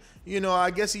 Keem,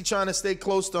 I guess he's trying to stay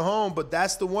close to home, but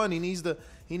that's the one. He needs to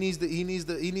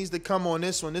come on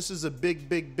this one. This is a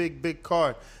big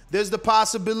card. There's the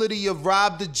possibility of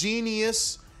Rob the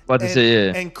Genius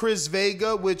and Chris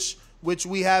Vega, which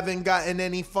we haven't gotten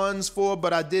any funds for,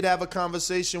 but I did have a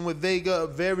conversation with Vega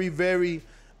very, very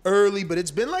early, but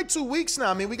it's been like 2 weeks now.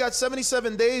 I mean, we got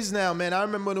 77 days now, man. I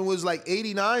remember when it was like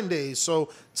 89 days. So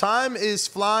time is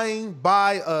flying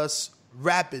by us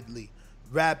rapidly.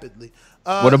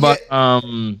 What about,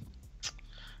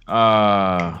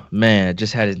 I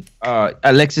just had it.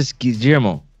 Alexis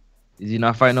Guillermo. Is he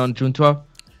not fighting on June 12th?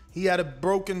 He had a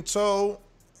broken toe.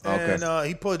 Okay. And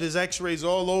he put his x-rays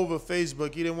all over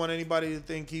Facebook. He didn't want anybody to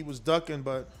think he was ducking,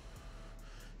 but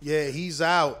yeah, he's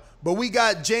out. But we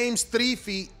got James 3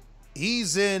 Feet.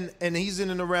 He's in and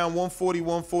around 140,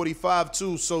 145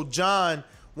 too. So John,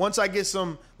 once I get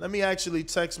some, let me actually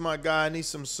text my guy. I need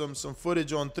some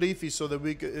footage on 3 Feet so that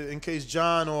we could, in case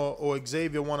John or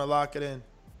Xavier want to lock it in.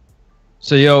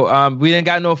 So we ain't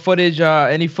got no footage.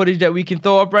 Any footage that we can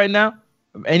throw up right now?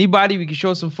 Anybody? We can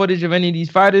show some footage of any of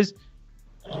these fighters.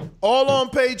 All on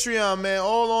Patreon, man.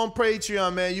 All on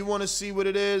Patreon, man. You want to see what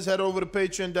it is? Head over to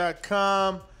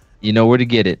patreon.com. You know where to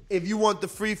get it. If you want the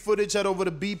free footage, head over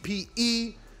to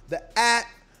BPE, the app,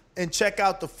 and check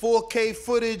out the 4K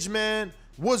footage, man.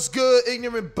 What's good,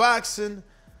 Ignorant Boxing?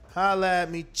 Holla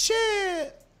at me.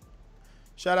 Cheer.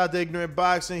 Shout out to Ignorant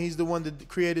Boxing. He's the one that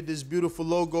created this beautiful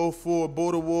logo for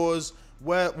Border Wars.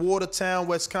 Watertown,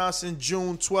 Wisconsin,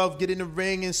 June 12th. Get in the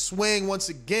ring and swing once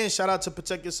again. Shout out to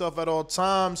Protect Yourself at All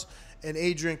Times and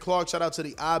Adrian Clark. Shout out to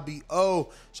the IBO.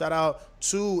 Shout out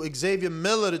to Xavier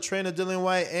Miller, the trainer, Dylan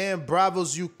White, and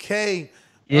Bravos UK.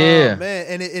 Yeah,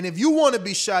 man. And if you want to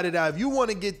be shouted out, if you want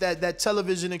to get that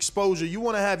television exposure, you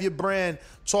want to have your brand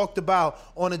talked about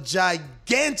on a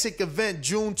gigantic event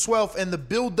June 12th and the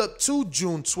build up to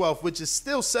June 12th, which is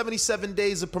still 77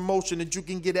 days of promotion that you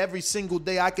can get every single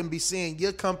day. I can be seeing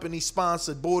your company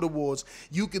sponsored Border Wars.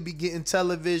 You could be getting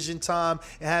television time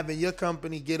and having your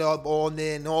company get up on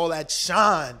there and all that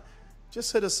shine.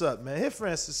 Just hit us up, man. Hit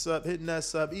Francis up, hit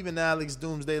Ness up, even Alex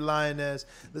Doomsday Lioness.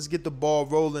 Let's get the ball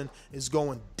rolling. It's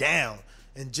going down.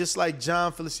 And just like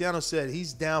John Feliciano said,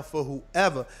 he's down for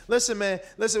whoever. Listen, man.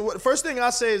 Listen, first thing I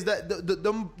say is that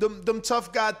them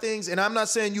tough guy things, and I'm not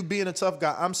saying you being a tough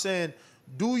guy. I'm saying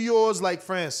do yours like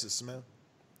Francis, man.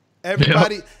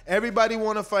 Everybody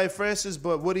want to fight Francis,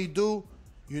 but what he do,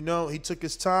 you know, he took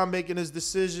his time making his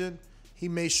decision. He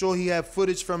made sure he had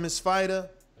footage from his fighter,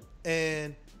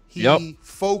 and he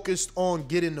focused on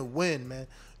getting the win, man.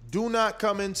 Do not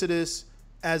come into this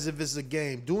as if it's a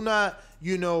game. Do not,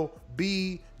 you know,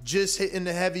 be just hitting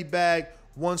the heavy bag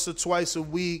once or twice a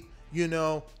week, you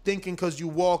know, thinking because you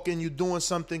walking, you're doing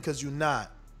something because you're not.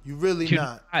 You're really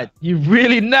not. You're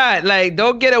really not. Like,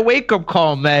 don't get a wake-up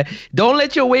call, man. Don't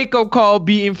let your wake-up call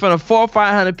be in front of 400 or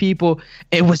 500 people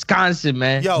in Wisconsin,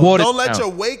 man. Yo, don't let your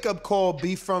wake-up call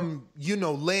be from, you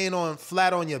know, laying on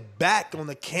flat on your back on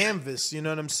the canvas. You know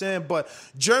what I'm saying? But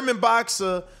German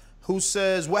boxer who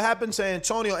says, what happened to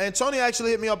Antonio? Antonio actually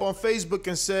hit me up on Facebook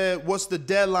and said, what's the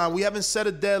deadline? We haven't set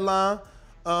a deadline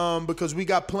because we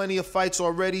got plenty of fights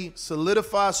already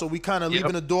solidified. So we kind of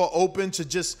leaving the door open to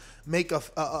just make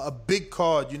a big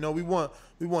card. You know, we want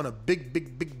a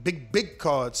big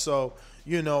card. So,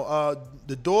 you know,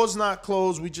 the door's not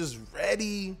closed. We just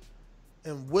ready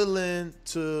and willing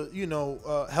to, you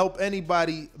know, help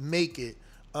anybody make it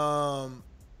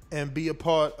and be a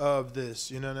part of this.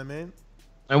 You know what I mean?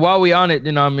 And while we on it,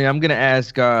 you know, I mean, I'm gonna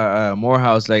ask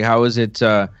Morehouse, like, how is it, you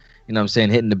know, what I'm saying,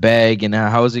 hitting the bag, and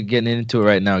how is it getting into it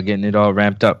right now, getting it all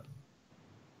ramped up?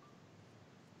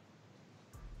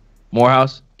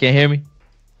 Morehouse, can't hear me?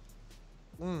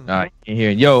 All right, can't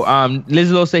hear. Yo,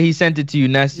 Lizlo said he sent it to you,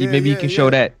 Nasty. Maybe you can show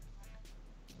that.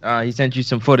 He sent you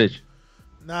some footage.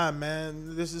 Nah,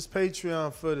 man, this is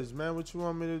Patreon footage, man. What you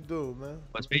want me to do, man?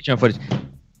 What's Patreon footage?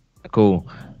 Cool.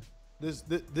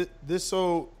 This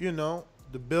so, you know,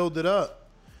 to build it up.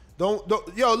 Don't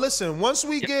yo, listen, once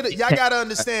we get it, y'all gotta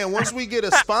understand, once we get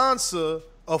a sponsor,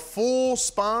 a full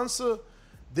sponsor,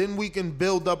 then we can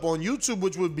build up on YouTube,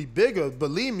 which would be bigger.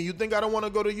 Believe me, you think I don't want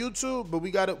to go to YouTube, but we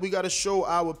gotta show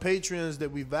our patrons that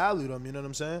we value them, you know what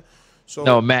I'm saying? So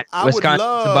no, Matt, I would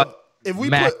love if we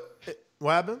put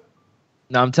what happened?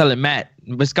 No, I'm telling Matt,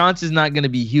 Wisconsin's not gonna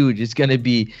be huge, it's gonna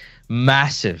be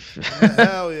massive.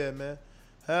 Hell yeah, man.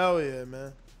 Hell yeah,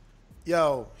 man.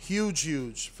 Yo,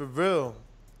 huge, for real.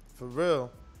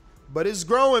 But it's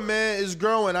growing, man. It's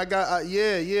growing. I got,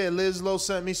 Liz Lowe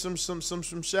sent me some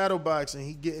shadow boxing.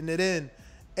 He getting it in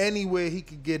anywhere he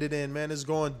could get it in, man. It's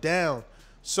going down.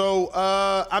 So,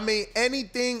 I mean,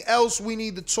 anything else we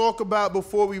need to talk about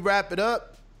before we wrap it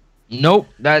up? Nope.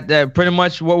 That pretty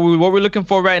much what we're looking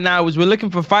for right now is we're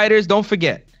looking for fighters. Don't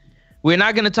forget, we're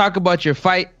not gonna talk about your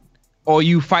fight or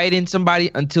you fighting somebody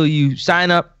until you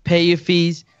sign up, pay your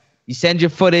fees, you send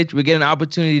your footage. We get an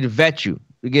opportunity to vet you.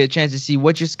 We get a chance to see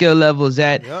what your skill level is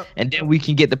at, and then we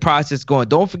can get the process going.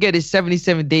 Don't forget it's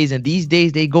 77 days, and these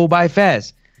days they go by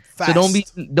fast. So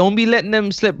don't be letting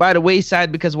them slip by the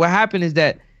wayside, because what happened is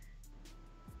that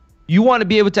you want to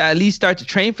be able to at least start to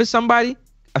train for somebody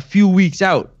a few weeks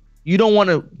out. You don't want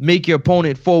to make your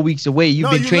opponent 4 weeks away. You've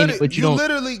been training, but you don't. You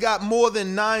literally got more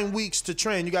than 9 weeks to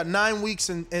train. You got 9 weeks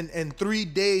and 3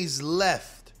 days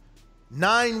left.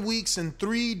 9 weeks and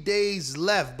 3 days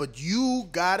left, but you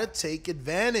gotta take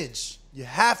advantage. You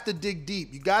have to dig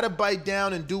deep. You gotta bite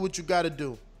down and do what you gotta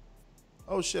do.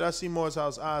 Oh shit, I see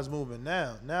Morehouse eyes moving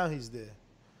now. Now he's there.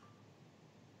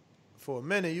 For a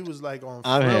minute, you was like on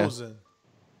frozen.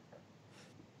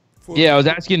 Yeah, I was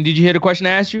asking, did you hear the question I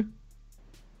asked you?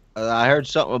 I heard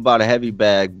something about a heavy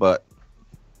bag, but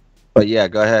yeah,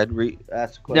 go ahead.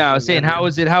 Ask the question. Yeah, I was saying, how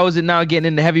is it now getting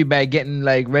in the heavy bag, getting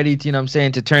like ready to, you know what I'm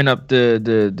saying, to turn up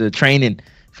the training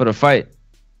for the fight?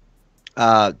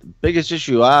 Biggest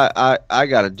issue I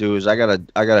gotta do is I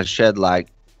gotta shed like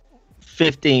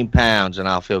 15 pounds and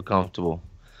I'll feel comfortable.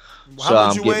 So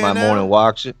I'm getting my morning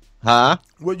walks. Huh?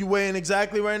 What you weighing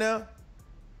exactly right now?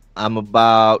 I'm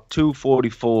about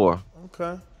 244.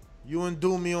 Okay. You and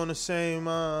Doomy on the same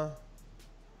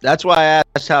That's why I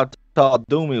asked how tall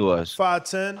Doomy was?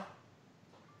 5'10".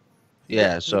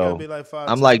 Yeah, You so gotta be like 5'10".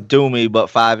 I'm like Doomy, but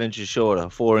 5 inches shorter,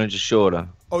 4 inches shorter.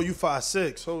 Oh, you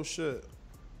 5'6". Oh shit.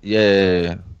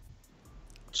 Yeah.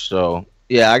 So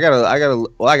yeah, I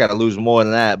gotta lose more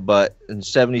than that. But in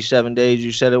 77 days,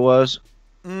 you said it was.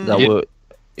 That would.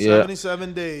 Yeah.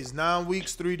 77 days, 9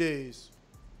 weeks, 3 days.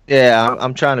 Yeah,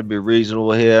 I'm trying to be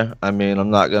reasonable here. I mean, I'm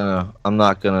not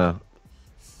gonna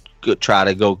try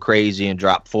to go crazy and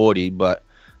drop 40, but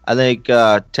I think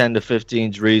 10 to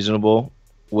 15 is reasonable.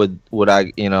 With what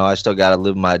I still gotta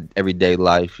live my everyday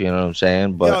life. You know what I'm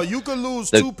saying? But yo, you could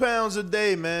lose 2 pounds a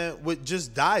day, man, with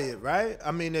just diet, right?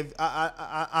 I mean, if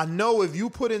I know if you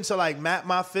put into like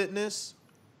MapMyFitness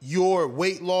your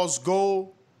weight loss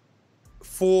goal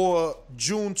for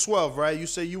June 12th, right? You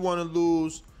say you want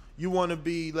to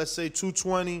be, let's say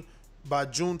 220 by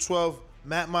June 12th.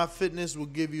 MapMyFitness will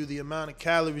give you the amount of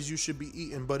calories you should be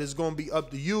eating, but it's gonna be up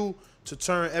to you to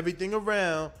turn everything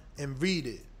around and read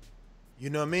it. You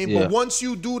know what I mean? Yeah. But once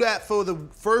you do that for the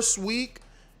first week,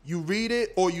 you read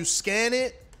it or you scan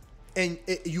it and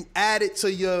you add it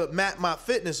to your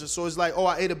MapMyFitness. So it's like, oh,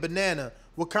 I ate a banana.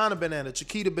 What kind of banana?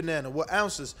 Chiquita banana. What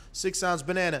ounces? 6 ounce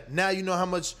banana. Now you know how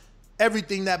much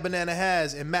everything that banana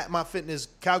has, and MapMyFitness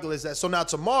calculates that. So now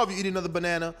tomorrow if you eat another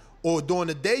banana or during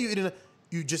the day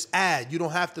you just add. You don't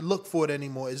have to look for it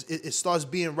anymore. It starts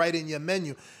being right in your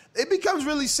menu. It becomes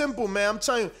really simple, man. I'm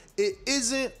telling you, it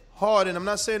isn't hard, and I'm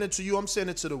not saying it to you, I'm saying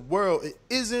it to the world. It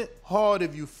isn't hard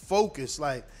if you focus,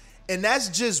 and that's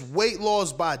just weight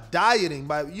loss by dieting.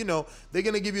 By they're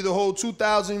gonna give you the whole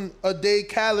 2,000 a day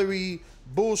calorie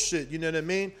bullshit. You know what I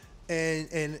mean? And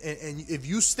if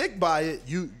you stick by it,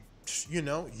 you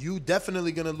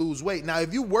definitely gonna lose weight. Now,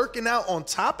 if you working out on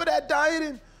top of that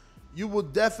dieting, you will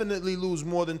definitely lose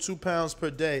more than 2 pounds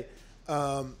per day.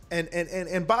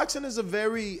 And boxing is a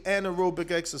very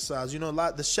anaerobic exercise.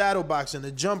 The shadow boxing,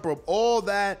 the jump rope, all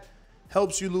that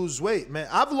helps you lose weight, man.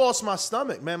 I've lost my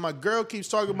stomach, man. My girl keeps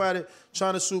talking about it,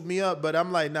 trying to soup me up, but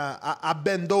I'm like, nah, I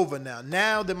bend over now.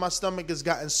 Now that my stomach has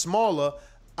gotten smaller,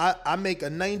 I make a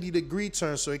 90-degree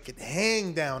turn so it can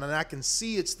hang down and I can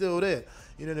see it's still there.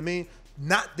 You know what I mean?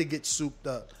 Not to get souped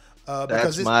up.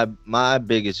 That's my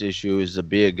biggest issue is the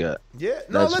beer gut. Yeah,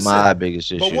 no, that's my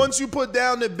biggest issue. But once you put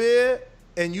down the beer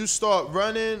and you start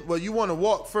running, well, you want to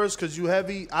walk first because you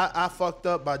heavy. I fucked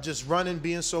up by just running,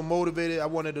 being so motivated. I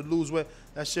wanted to lose weight.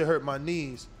 That shit hurt my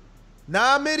knees.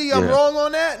 Nah, Mitty, I'm wrong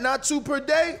on that. Not 2 per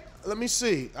day. Let me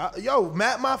see.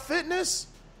 MapMyFitness.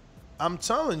 I'm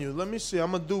telling you. Let me see.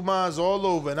 I'm gonna do mine all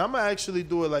over, and I'm gonna actually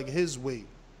do it like his weight.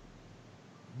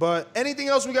 But anything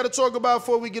else we got to talk about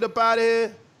before we get up out of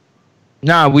here?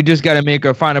 Nah, we just got to make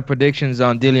our final predictions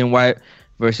on Dillian Whyte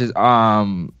versus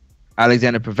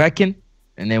Alexander Povetkin,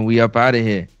 and then we up out of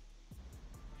here.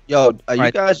 Yo, are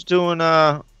you guys doing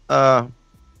the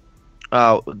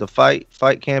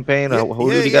fight campaign? Who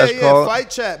do you guys call it?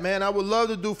 Fight chat, man. I would love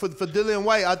to do for Dillian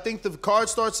Whyte. I think the card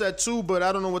starts at 2, but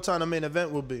I don't know what time the main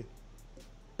event will be.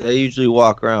 They usually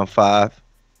walk around 5.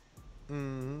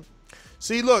 Mm-hmm.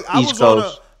 See, look,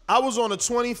 I was on a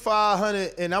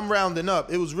 2,500, and I'm rounding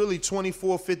up. It was really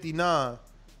 2,459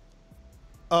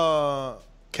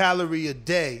 calorie a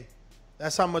day.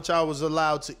 That's how much I was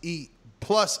allowed to eat.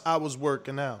 Plus, I was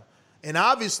working out. And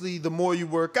obviously, the more you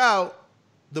work out,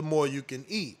 the more you can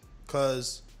eat,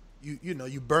 because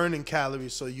you burning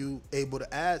calories, so you able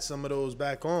to add some of those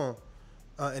back on.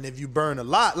 And if you burn a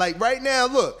lot, like right now,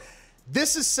 look,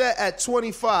 this is set at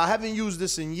 25. I haven't used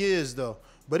this in years though.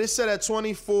 But it's set at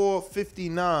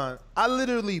 2,459. I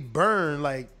literally burn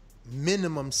like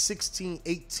minimum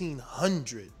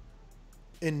 1,800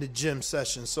 in the gym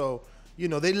session. So,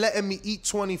 they letting me eat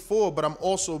 24, but I'm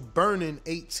also burning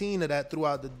 18 of that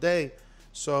throughout the day.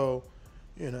 So,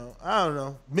 I don't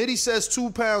know. Mitty says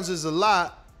 2 pounds is a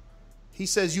lot. He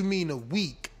says you mean a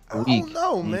week. I don't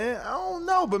know, man. I don't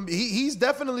know. But he's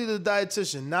definitely the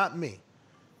dietitian, not me.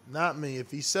 Not me.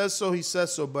 If he says so, he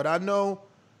says so. But I know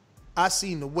I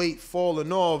seen the weight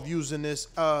falling off using this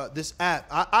this app.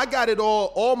 I got it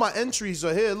all my entries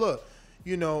are here. Look,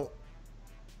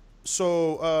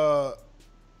 so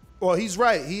well, he's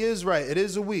right. He is right. It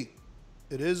is a week.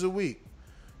 It is a week.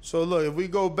 So look, if we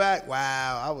go back,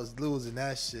 wow, I was losing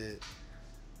that shit.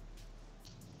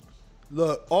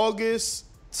 Look, August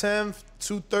 10th,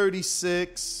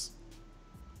 236,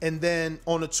 and then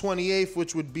on the 28th,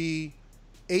 which would be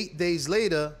 8 days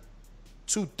later,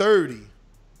 230.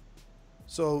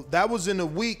 So that was in a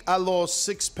week, I lost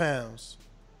 6 pounds.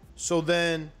 So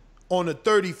then on the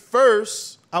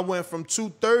 31st, I went from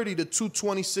 230 to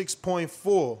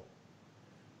 226.4.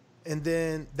 And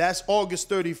then that's August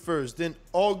 31st. Then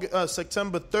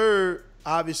September 3rd,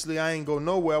 obviously I ain't go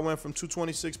nowhere. I went from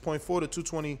 226.4 to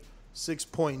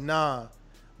 226.9.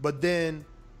 But then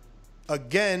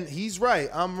again, he's right.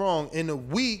 I'm wrong. In a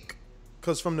week,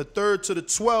 because from the 3rd to the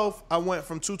 12th, I went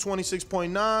from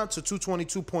 226.9 to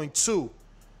 222.2.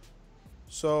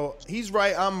 So he's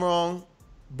right. I'm wrong.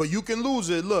 But you can lose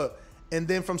it. Look. And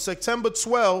then from September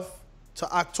 12th to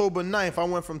October 9th, I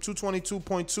went from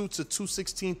 222.2 to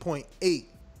 216.8.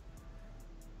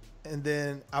 And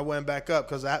then I went back up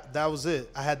because that was it.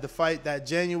 I had to fight that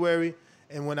January.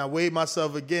 And when I weighed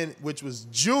myself again, which was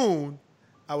June,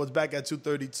 I was back at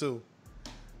 232.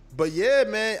 But yeah,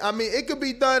 man, I mean, it could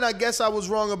be done. I guess I was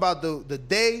wrong about the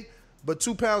day, but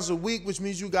 2 pounds a week, which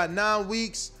means you got 9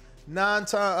 weeks, 9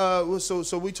 times.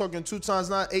 So we talking 2 times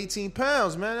 9, 18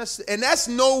 pounds, man. That's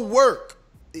no work.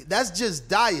 That's just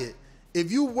diet.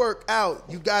 If you work out,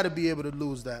 you got to be able to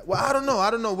lose that. Well, I don't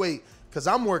know. Wait, because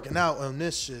I'm working out on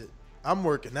this shit. I'm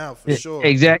working out for sure.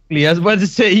 Exactly. I was about to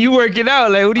say, you working out.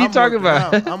 Like, what are you talking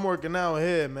about? I'm working out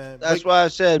here, man. That's why I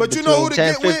said but you know who to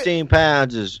 10, get 15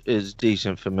 pounds is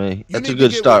decent for me. That's a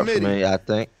good start for me, I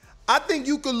think. I think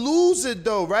you could lose it,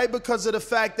 though, right? Because of the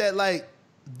fact that, like,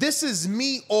 this is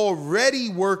me already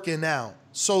working out.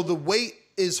 So the weight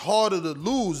is harder to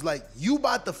lose. Like, you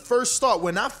about to first start.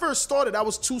 When I first started, I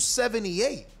was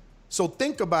 278. So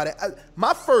think about it.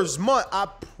 My first month, I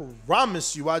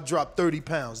promise you, I dropped 30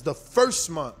 pounds. The first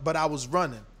month, but I was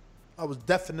running. I was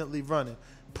definitely running,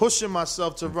 pushing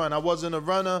myself to run. I wasn't a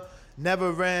runner,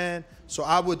 never ran. So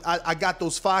I got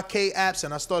those 5K apps,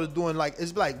 and I started doing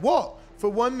it's like walk for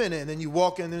 1 minute, and then you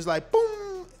walk in, and it's like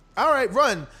boom, all right,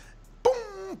 run,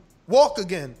 boom, walk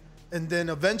again, and then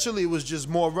eventually it was just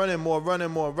more running. You know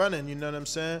what I'm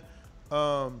saying?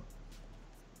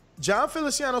 John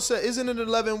Feliciano said, "Isn't it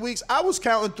 11 weeks?" I was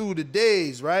counting through the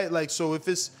days, right? Like, so if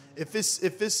it's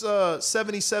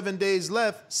 77 days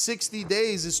left, 60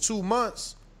 days is 2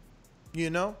 months, you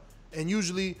know. And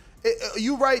usually,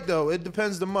 you're right though. It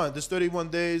depends the month. There's 31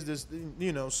 days. There's,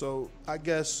 you know. So I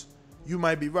guess you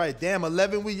might be right. Damn,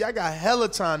 11 weeks. Y'all got hella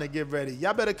time to get ready.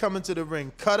 Y'all better come into the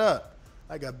ring, cut up,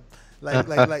 like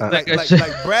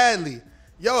Bradley.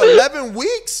 Yo, 11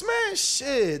 weeks, man.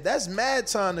 Shit, that's mad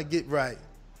time to get right.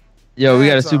 Yo, we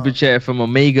got a super chat from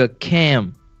Omega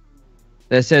Cam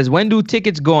that says, when do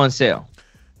tickets go on sale?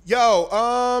 Yo,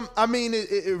 I mean,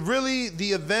 it really,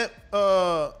 the event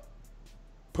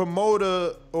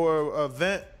promoter or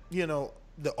event, you know,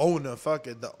 the owner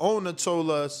told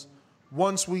us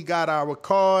once we got our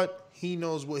card, he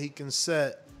knows what he can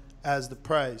set as the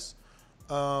price.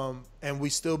 And we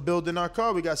still building our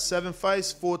card. We got 7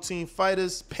 fights, 14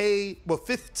 fighters paid,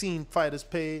 15 fighters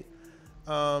paid.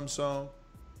 So...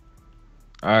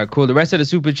 All right, cool. The rest of the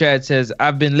super chat says,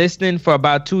 I've been listening for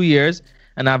about 2 years,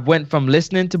 and I've went from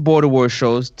listening to Border War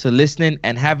shows to listening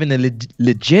and having a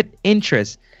legit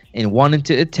interest in wanting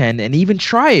to attend and even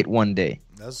try it one day.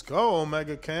 Let's go,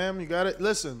 Omega Cam. You got it.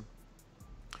 Listen,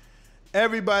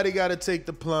 everybody got to take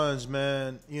the plunge,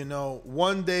 man. You know,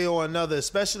 one day or another,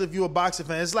 especially if you're a boxing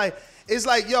fan. It's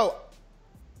like, yo,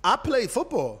 I play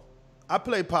football. I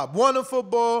play Pop Warner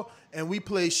football, and we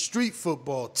play street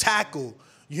football, tackle.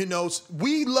 You know,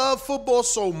 we love football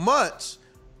so much,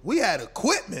 we had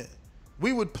equipment.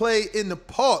 We would play in the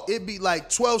park. It'd be like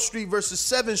 12th Street versus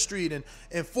 7th Street and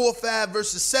 4th Ave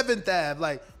versus 7th Ave.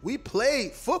 Like, we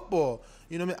played football.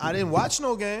 You know what I mean? I didn't watch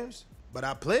no games, but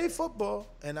I played football,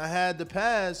 and I had the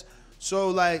pass. So,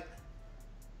 like,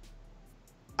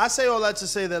 I say all that to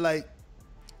say that, like,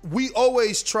 we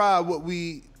always try what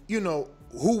we, you know,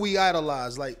 who we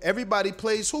idolize. Like, everybody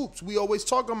plays hoops. We always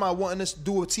talk about wanting to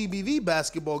do a TBV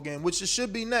basketball game, which it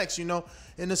should be next, you know.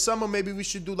 In the summer, maybe we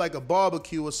should do like a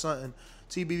barbecue or something.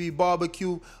 TBV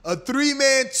barbecue. A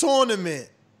 3-man tournament.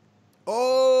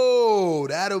 Oh,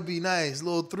 that'll be nice.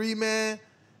 Little 3-man,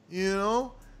 you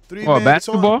know. 3-man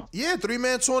basketball? Yeah,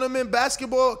 3-man tournament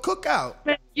basketball cookout.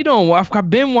 Man, you don't. I've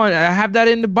been one. I have that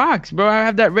in the box, bro. I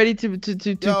have that ready to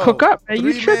cook up. Man,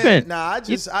 you tripping? Nah, I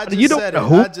just you don't said want it.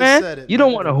 to hoop, I just man. said it. You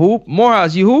don't want to hoop.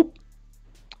 Morehouse, you hoop?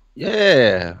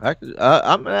 Yeah,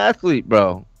 I'm an athlete,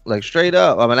 bro. Like, straight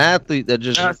up, I'm an athlete that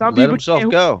just some let people himself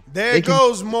can't go. There it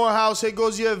goes, Morehouse. Here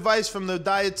goes your advice from the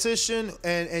dietitian,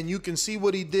 and you can see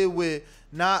what he did with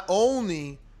not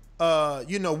only,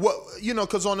 you know what, you know,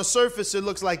 because on the surface it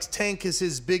looks like Tank is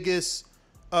his biggest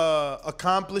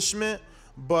accomplishment,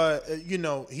 but you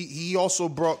know he also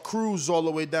brought Cruz all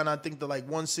the way down. I think to like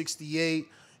 168.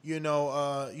 You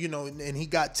know, and he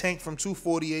got Tank from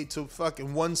 248 to fucking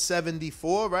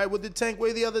 174, right? What did Tank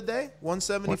weigh the other day?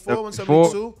 174,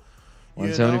 172?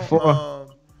 174.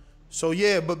 So,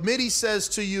 yeah, but Mitty says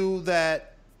to you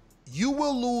that you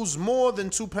will lose more than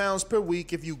 2 pounds per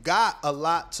week if you got a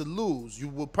lot to lose. You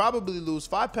will probably lose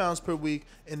 5 pounds per week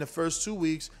in the first 2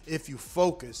 weeks if you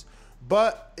focus.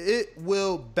 But it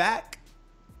will go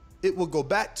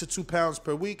back to 2 pounds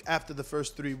per week after the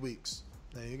first 3 weeks.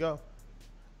 There you go.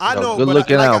 I know. Good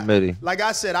looking out, Mitty. Like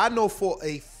I said, I know for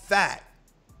a fact,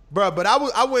 bro. But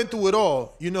I went through it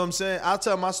all. You know what I'm saying? I'll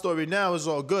tell my story now. It's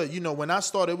all good. You know, when I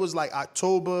started, it was like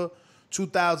October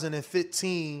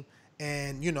 2015,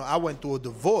 and you know, I went through a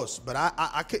divorce. But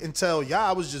I couldn't tell y'all.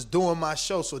 I was just doing my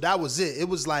show, so that was it. It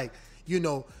was like, you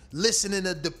know, listening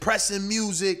to depressing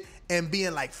music and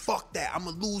being like, fuck that, I'm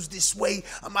gonna lose this weight,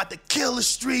 I'm about to kill the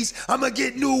streets, I'm gonna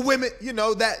get new women. You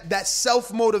know, that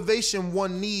self-motivation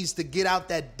one needs to get out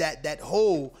that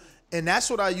hole. And that's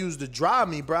what I use to drive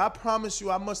me, bro. I promise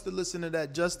you, I must have listened to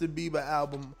that Justin Bieber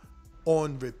album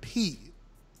on repeat.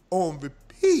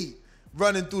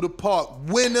 Running through the park,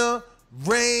 winter,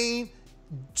 rain,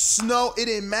 snow, it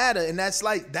didn't matter. And that's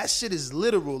like, that shit is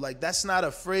literal. Like, that's not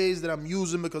a phrase that I'm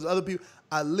using because other people,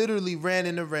 I literally ran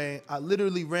in the rain. I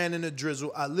literally ran in the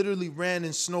drizzle. I literally ran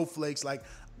in snowflakes. Like,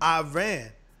 I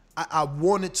ran. I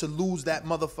wanted to lose that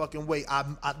motherfucking weight. I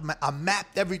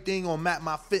mapped everything on Map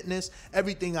My Fitness.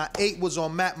 Everything I ate was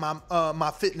on Map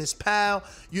My Fitness Pal.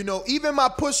 You know, even my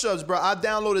push-ups, bro. I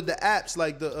downloaded the apps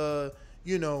like the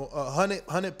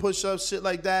 100 push-ups, shit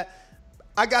like that.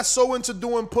 I got so into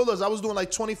doing pull-ups. I was doing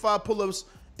like 25 pull-ups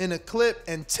in a clip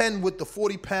and 10 with the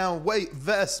 40-pound weight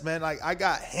vest, man. Like, I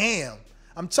got ham.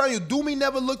 I'm telling you, Doomy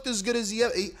never looked as good as he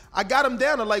ever. I got him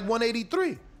down to like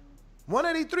 183.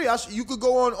 183. You could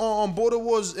go on Border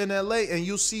Wars in LA and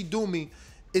you'll see Doomy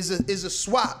is a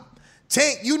swap.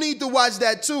 Tank, you need to watch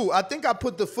that too. I think I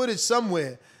put the footage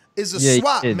somewhere. It's a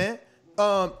swap, man.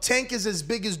 Tank is as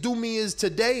big as Doomy is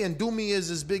today, and Doomy is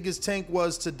as big as Tank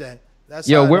was today. That's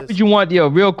where would you want,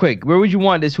 real quick, where would you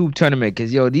want this hoop tournament?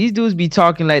 Because, these dudes be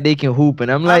talking like they can hoop,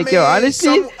 and I'm like,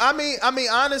 honestly.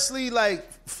 Honestly, like,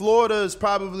 Florida is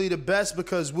probably the best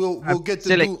because we'll get to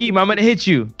do. Keem, I'm going to hit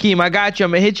you. Keem, I got you.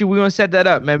 I'm going to hit you. We're going to set that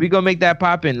up, man. We're going to make that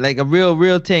poppin', like a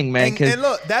real thing, man. And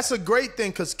look, that's a great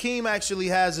thing because Keem actually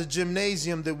has a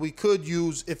gymnasium that we could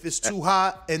use if it's too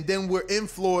hot. And then we're in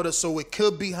Florida, so it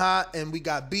could be hot, and we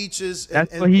got beaches.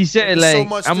 That's what he said. Like, so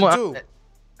much to do.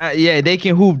 Yeah, they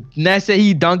can hoop. Ness said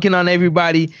he dunking on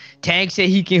everybody. Tank said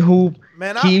he can hoop.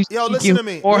 Man, listen to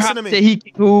me. Said he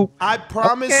can hoop. I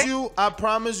promise you, if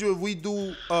we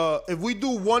do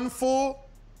one full,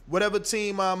 whatever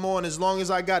team I'm on, as long as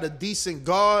I got a decent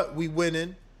guard, we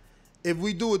winning. If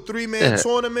we do a 3-man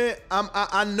tournament,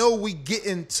 I know we get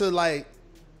into like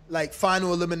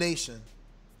final elimination.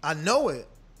 I know it.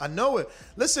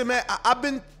 Listen, man, I've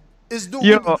been. I'm sitting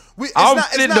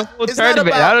the whole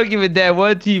tournament. I don't give a damn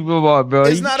what team I'm on, bro.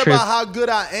 It's not about how good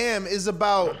I am. It's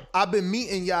about I've been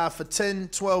meeting y'all for 10,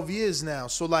 12 years now.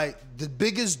 So, like, the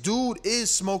biggest dude is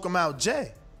Smoke 'em Out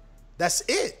Jay. That's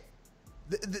it.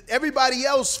 Everybody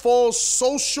else falls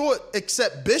so short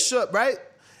except Bishop, right?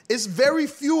 It's very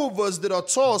few of us that are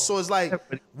tall. So, it's like,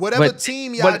 whatever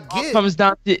team y'all get.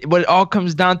 What it all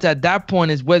comes down to at that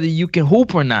point is whether you can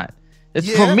hoop or not. That's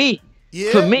for me.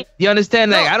 Yeah. For me, you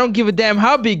understand? Like, I don't give a damn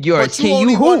how big you are. Can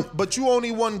you hoop? But you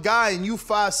only one guy and you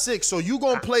 5'6", so you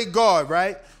gonna play guard,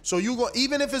 right? So you go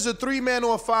even if it's a 3-man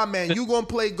or a 5-man, you gonna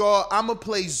play guard. I'm gonna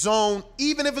play zone.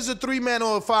 Even if it's a 3-man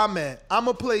or a 5-man, I'm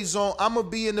gonna play zone. I'm gonna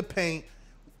be in the paint.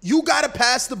 You gotta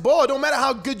pass the ball. It don't matter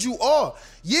how good you are.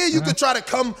 Yeah, you could try to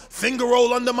come finger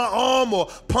roll under my arm or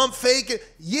pump fake it.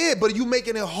 Yeah, but you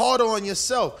making it harder on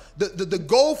yourself. The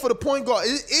goal for the point guard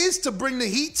is to bring the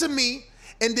heat to me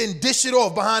and then dish it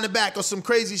off behind the back or some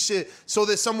crazy shit so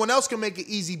that someone else can make an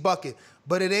easy bucket.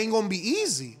 But it ain't going to be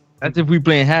easy. That's if we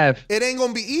playing half. It ain't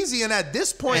going to be easy. And at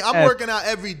this point, I'm working out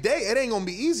every day. It ain't going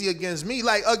to be easy against me.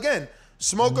 Like, again,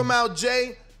 Smoke 'em Out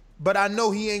Jay, but I know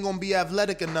he ain't going to be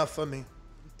athletic enough for me.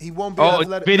 He won't be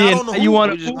athletic. We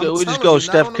just go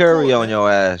Steph Curry on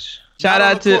your ass. Shout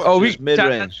out to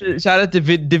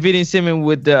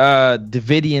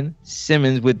Davidian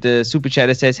Simmons with the super chat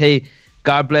that says, "Hey,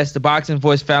 God bless the Boxing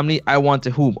Voice family. I want to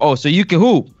hoop." Oh, so you can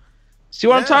hoop. See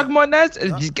what I'm talking about, Ness?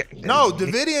 No,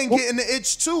 Davidian getting the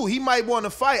itch too. He might want to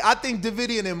fight. I think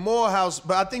Davidian and Morehouse,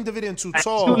 but I think Davidian too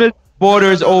tall. As soon as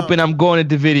borders open, I'm going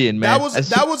to Davidian, man.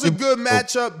 That was a good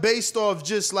matchup based off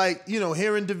just like,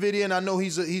 hearing Davidian. I know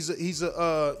he's a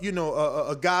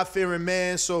God-fearing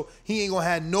man, so he ain't gonna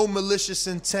have no malicious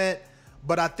intent.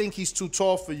 But I think he's too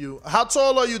tall for you. How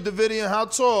tall are you, Davidian? How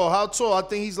tall? I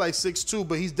think he's like 6'2",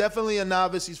 but he's definitely a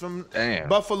novice. He's from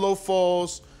Buffalo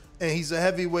Falls, and he's a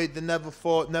heavyweight that never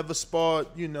fought, never sparred,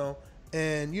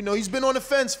 And, he's been on the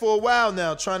fence for a while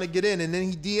now trying to get in. And then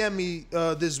he DM'd me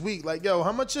this week like, yo,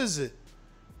 how much is it?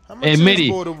 How much Admit is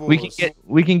it. Border Wars?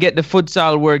 We can get the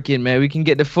futsal work in, man. We can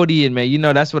get the footy in, man. You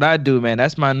know that's what I do, man.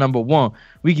 That's my number one.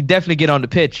 We can definitely get on the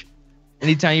pitch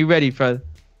anytime you're ready, brother.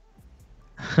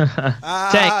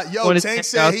 Tank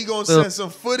said he gonna send some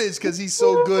footage because he's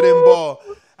so good in ball.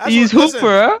 He's hooper,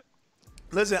 huh?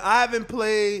 Listen, I haven't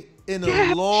played in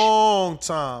a long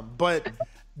time, but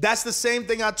that's the same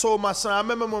thing I told my son. I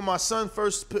remember when my son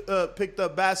first picked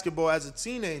up basketball as a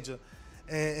teenager,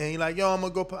 and he like, yo, I'm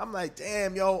gonna go play. I'm like,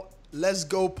 damn, yo, let's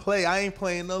go play. I ain't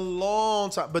playing in a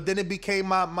long time, but then it became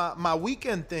my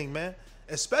weekend thing, man.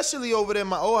 Especially over there in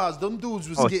my old house, them dudes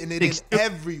was getting it in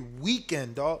every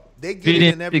weekend, dog. They get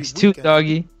it in every weekend. 6'2",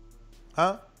 doggy.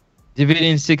 Huh?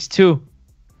 Division 6'2".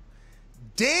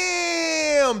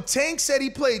 Damn, Tank said he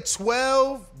played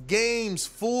 12 games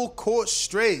full court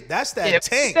straight. That's that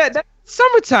Tank. That's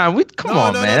summertime. Come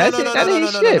on, man. That ain't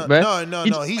shit, bro.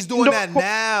 No. He's doing that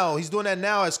now. He's doing that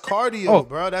now as cardio,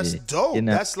 bro. That's dope.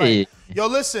 That's like, yo,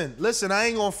 listen. I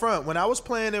ain't gonna front. When I was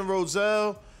playing in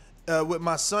Roselle with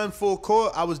my son full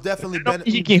court, I was definitely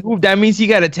bending. He can hoop. That means he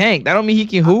got a tank. That don't mean he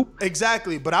can hoop.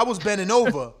 Exactly. But I was bending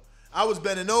over. I was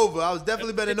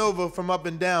definitely bending over from up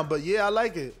and down. But yeah, I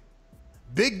like it.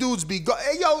 Big dudes be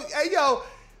hey yo.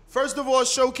 First of all,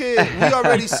 show kid, we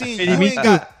already seen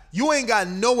you ain't got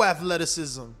no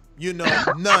athleticism. You know,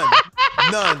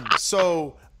 none.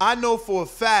 So I know for a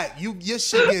fact your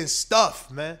shit getting stuffed,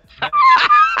 man.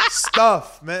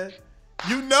 Stuffed, man.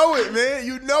 You know it, man.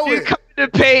 You know it. The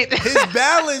paint. His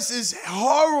balance is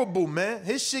horrible, man.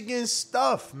 His shit getting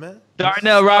stuffed, man.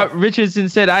 Darnell Richardson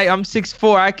said, I'm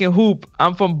 6'4", I can hoop.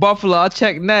 I'm from Buffalo. I'll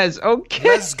check Nez. Okay.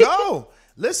 Let's go.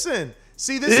 Listen.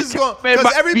 See, this is going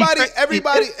because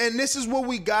everybody, and this is what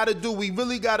we gotta do. We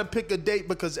really gotta pick a date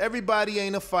because everybody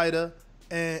ain't a fighter,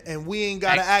 and we ain't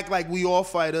gotta act like we all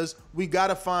fighters. We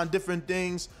gotta find different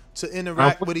things to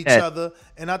interact with each other,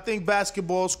 and I think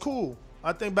basketball's cool.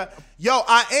 I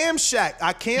am Shaq.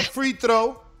 I can't free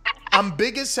throw. I'm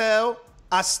big as hell.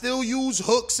 I still use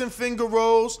hooks and finger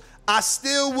rolls.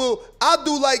 I'll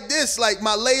do like this, like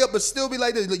my layup, but still be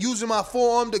like this, like using my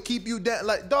forearm to keep you down.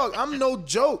 Like, dog, I'm no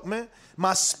joke, man.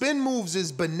 My spin moves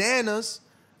is bananas.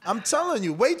 I'm telling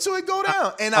you, wait till it go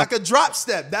down. And I could drop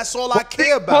step. That's all I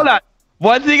care about. Hold on.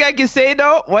 One thing I can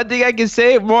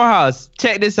say, Morehouse,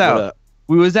 check this out.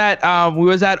 We was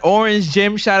at Orange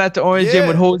Gym. Shout out to Orange Gym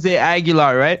with Jose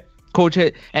Aguilar, right? Coach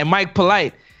and Mike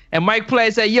Polite. And Mike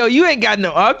Polite said, yo, you ain't got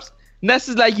no ups. Ness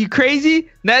is like, you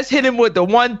crazy? Ness hit him with the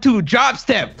 1-2 drop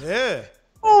step. Yeah.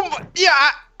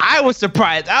 I was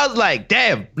surprised. I was like,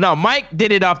 damn. No, Mike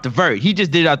did it off the vert. He just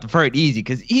did it off the vert easy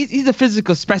because he's a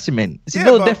physical specimen. It's a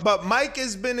little different. But Mike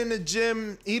has been in the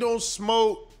gym. He don't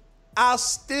smoke. I'll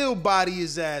still body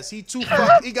his ass. He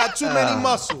got too many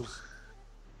muscles.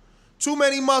 Too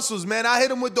many muscles, man. I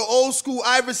hit him with the old school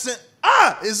Iverson.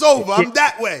 It's over. I'm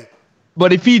that way.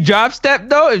 But if he drop step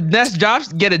though, if Ness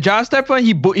get a drop step on,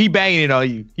 he banging it on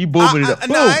you. He booming it up.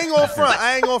 No, I ain't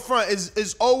gonna front.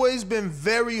 It's always been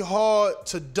very hard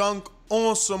to dunk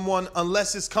on someone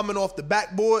unless it's coming off the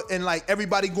backboard and like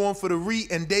everybody going for the re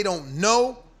and they don't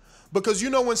know. Because you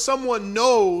know when someone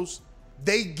knows,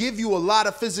 they give you a lot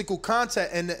of physical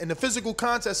contact and the physical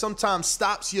contact sometimes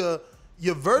stops your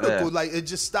vertical, like it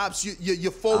just stops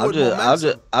your forward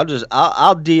momentum.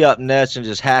 I'll D up Ness and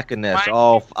just hacking Ness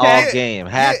all game,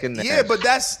 hacking Ness. Yeah, but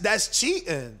that's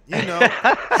cheating. You know,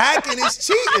 hacking is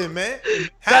cheating, man.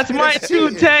 That's my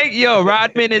two Tank. Yo,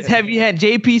 Rodman is heavy hand.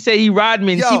 JP said he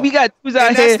Rodman. See, we got dudes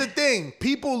out here. That's the thing.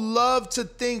 People love to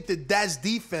think that that's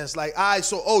defense. Like, all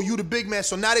right, you the big man,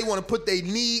 so now they want to put their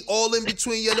knee all in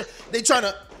between you. They trying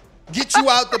to get you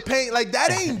out the paint. Like,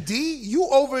 that ain't D. You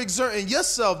overexerting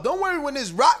yourself. Don't worry, when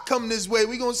this rock come this way,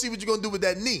 we going to see what you're going to do with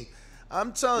that knee.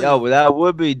 I'm telling you. Yo, but that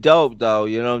would be dope, though.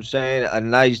 You know what I'm saying? A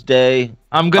nice day.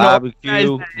 I'm going to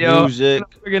barbecue, music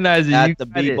at the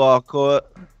b-ball court.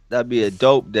 That'd be a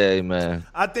dope day, man.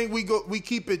 I think we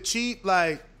keep it cheap,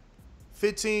 like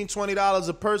 $15, $20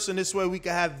 a person. This way we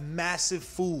can have massive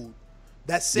food.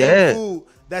 That same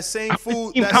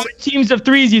food. How many teams of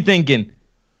threes you thinking?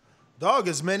 Dog,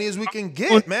 as many as we can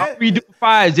get, man. We do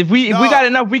fives. If we got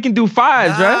enough, we can do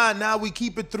fives, right? Nah, we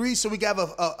keep it 3 so we can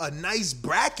have a nice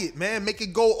bracket, man. Make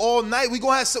it go all night. We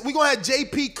gonna have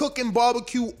JP cooking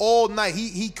barbecue all night.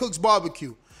 He cooks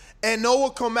barbecue, and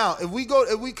Noah come out. If we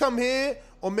come here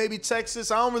or maybe Texas,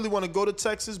 I don't really want to go to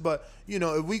Texas, but you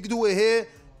know, if we do it here,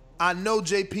 I know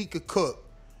JP could cook.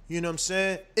 You know what I'm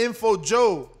saying? Info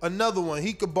Joe, another one.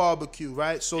 He could barbecue,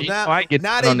 right? So now they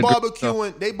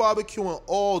barbecuing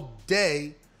all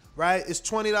day, right? It's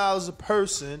 $20 a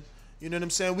person. You know what I'm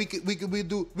saying? We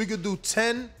could do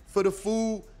 10 for the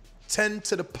food, 10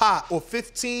 to the pot, or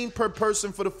 15 per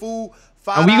person for the food,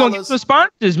 $5. And we gonna get some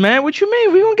sponsors, man. What you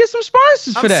mean? We gonna get some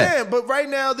sponsors for that? I'm saying, but right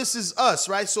now this is us,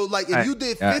 right? So like, if you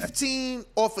did 15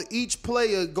 off of each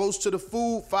player goes to the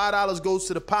food, $5 goes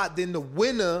to the pot. Then the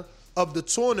winner of the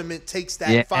tournament takes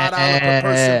that $5 per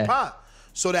person pot.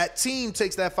 So that team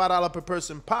takes that $5 per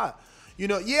person pot. You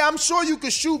know, yeah, I'm sure you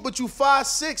could shoot, but you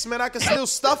 5'6", man. I can still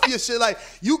stuff your shit. Like,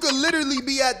 you could literally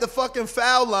be at the fucking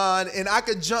foul line, and I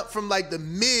could jump from like the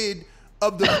mid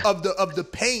of the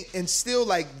paint and still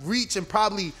like reach and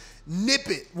probably nip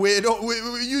it where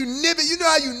you nip it. You know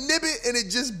how you nip it and it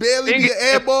just barely be an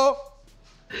air ball?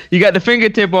 You got the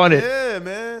fingertip on it. Yeah,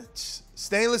 man.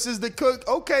 Stainless is the cook.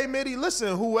 Okay, Mitty,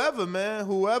 listen, whoever, man,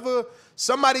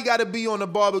 somebody got to be on the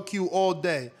barbecue all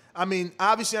day. I mean,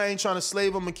 obviously I ain't trying to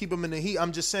slave them and keep them in the heat.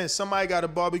 I'm just saying somebody got to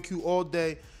barbecue all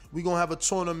day. We going to have a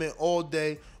tournament all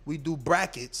day. We do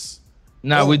brackets.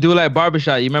 Nah, we do like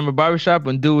barbershop. You remember barbershop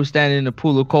when dude was standing in the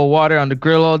pool of cold water on the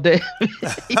grill all day?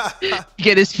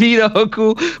 Get his feet all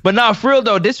cool. But nah, for real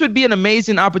though, this would be an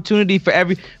amazing opportunity for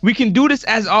we can do this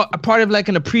as a part of like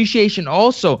an appreciation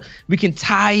also. We can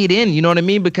tie it in, you know what I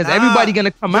mean? Because everybody gonna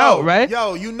come out, right?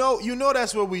 Yo, you know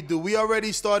that's what we do. We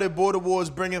already started Border Wars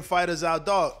bringing fighters out,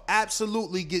 dog.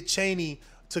 Absolutely get Cheney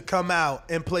to come out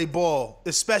and play ball,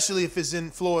 especially if it's in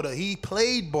Florida. He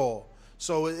played ball.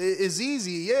 So it's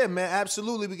easy. Yeah, man,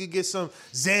 absolutely. We could get some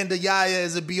Xander Yaya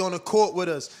to be on the court with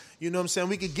us. You know what I'm saying?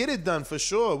 We could get it done for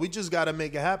sure. We just got to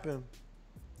make it happen.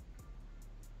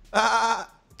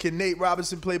 Can Nate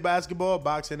Robinson play basketball?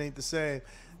 Boxing ain't the same.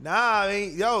 Nah, I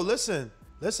mean, yo, listen,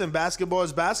 basketball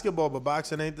is basketball, but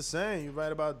boxing ain't the same. You're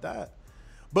right about that.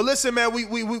 But listen, man,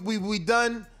 we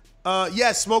done.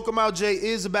 Yes, Smoke 'em Out Jay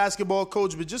is a basketball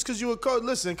coach, but just because you a coach,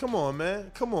 listen, come on,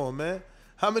 man.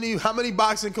 How many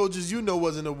boxing coaches you know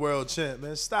wasn't a world champ,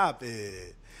 man? Stop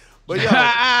it. But yo,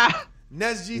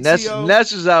 Ness GTO.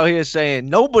 Ness is out here saying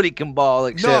nobody can ball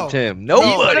except him.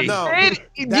 Nobody. No.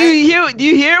 Do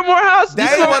you hear Morehouse?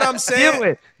 That ain't what I'm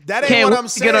saying. That ain't what I'm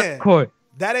saying. Get on the court.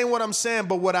 That ain't what I'm saying.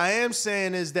 But what I am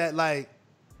saying is that, like,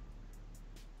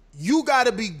 you got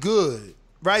to be good,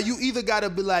 right? You either got to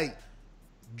be like,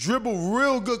 dribble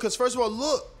real good, because first of all,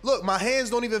 look, my hands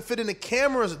don't even fit in the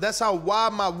cameras. That's how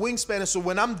wide my wingspan is. So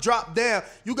when I'm dropped down,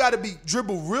 you got to be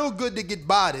dribble real good to get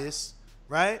by this,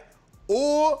 right?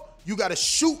 Or you got to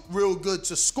shoot real good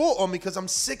to score on me, because I'm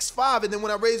 6'5", and then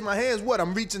when I raise my hands,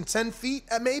 I'm reaching 10 feet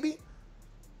at maybe?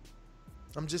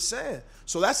 I'm just saying.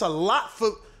 So that's a lot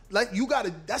for, like,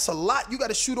 that's a lot. You got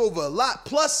to shoot over a lot.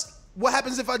 Plus, what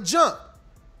happens if I jump?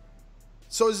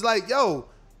 So it's like, yo,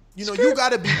 you know, you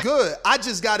got to be good. I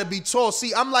just got to be tall.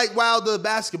 See, I'm like Wilder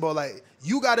basketball. Like,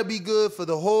 you got to be good for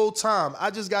the whole time. I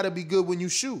just got to be good when you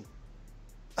shoot.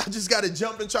 I just got to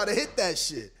jump and try to hit that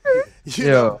shit. You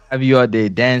know? Have you out there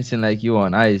dancing like you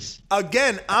on ice?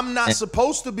 Again, I'm not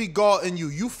supposed to be guarding you.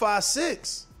 You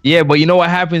 5'6". Yeah, but you know what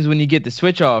happens when you get the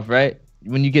switch off, right?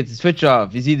 When you get the switch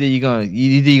off, it's either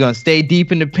you're gonna stay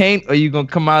deep in the paint or you're gonna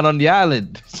come out on the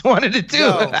island. It's one of the two.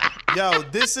 Yo,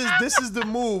 this is the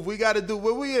move we got to do.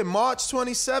 Where we in March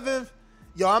 27th?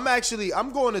 Yo, I'm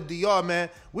going to DR, man.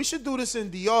 We should do this in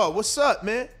DR. What's up,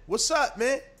 man?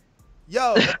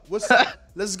 Yo, what's up?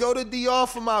 Let's go to DR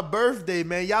for my birthday,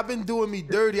 man. Y'all been doing me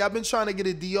dirty. I've been trying to get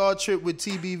a DR trip with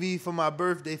TBV for my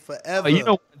birthday forever. Oh, you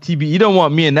know, TB, you don't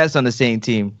want me and Ness on the same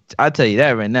team. I'll tell you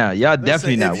that right now. Y'all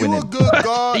definitely not winning. If you a good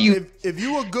guard, if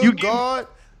you a good guard,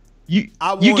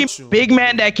 I want you. Give me a big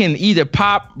man that can either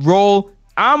pop, roll.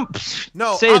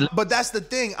 But that's the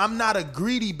thing. I'm not a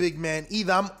greedy big man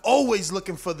either. I'm always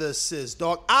looking for the assist,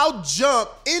 dog. I'll jump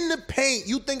in the paint.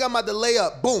 You think I'm about to lay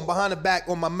up, boom, behind the back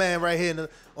on my man right here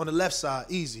on the left side,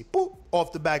 easy, boop,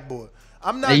 off the backboard.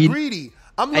 I'm not greedy.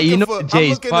 I'm looking to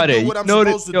do what I'm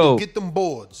supposed to do. Get them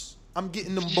boards. I'm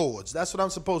getting them boards. That's what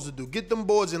I'm supposed to do. Get them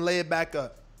boards and lay it back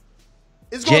up.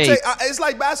 It's gonna take. It's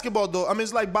like basketball, though. I mean,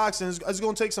 it's like boxing. It's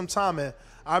gonna take some time, man.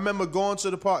 I remember going to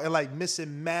the park and like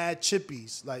missing mad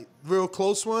chippies, like real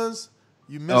close ones.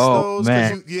 You miss those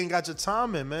because you ain't got your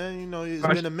time in, man. You know, it's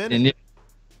been a minute.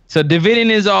 So Davidian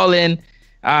is all in.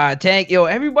 Tank,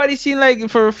 everybody seemed like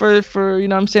for you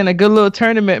know what I'm saying, a good little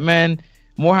tournament, man.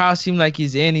 Morehouse seemed like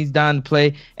he's in, he's down to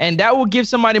play. And that will give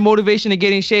somebody motivation to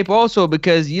get in shape also,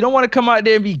 because you don't want to come out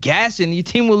there and be gassing. Your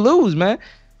team will lose, man.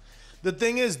 The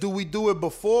thing is, do we do it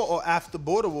before or after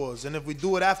Border Wars? And if we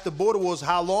do it after Border Wars,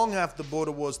 how long after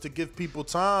Border Wars to give people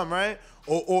time, right?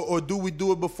 Or do we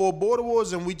do it before Border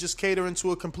Wars and we just cater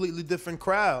into a completely different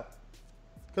crowd?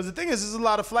 Because the thing is, there's a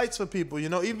lot of flights for people, you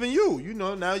know, even you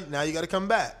know, now you got to come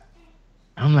back.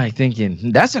 I'm like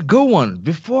thinking, that's a good one.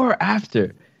 Before or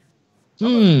after?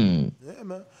 Yeah,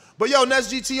 man. But yo,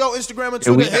 Nets GTO, Instagram and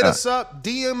Twitter, hit us up,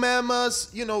 DM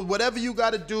us, whatever you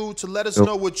got to do to let us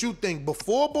know what you think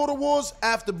before Border Wars,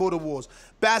 after Border Wars.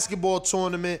 Basketball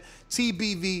tournament,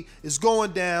 TBV is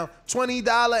going down.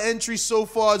 $20 entry so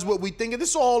far is what we think. And this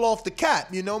is all off the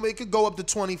cap, It could go up to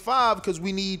 $25 because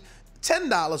we need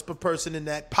 $10 per person in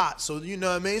that pot. So, you know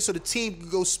what I mean? So the team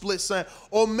could go split something.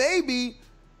 Or maybe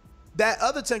that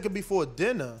other 10 could be for a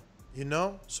dinner,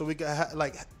 So we could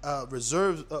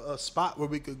reserve a spot where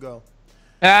we could go.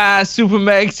 Super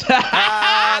Max.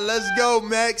 Let's go,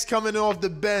 Max, coming off the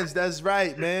bench. That's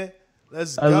right, man.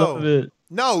 Let's go. I love it.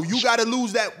 No, you got to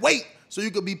lose that weight so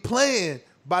you could be playing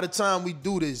by the time we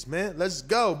do this, man. Let's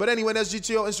go. But anyway, that's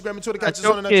GTO, Instagram, and Twitter. Catch us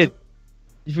on the next.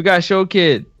 You forgot Show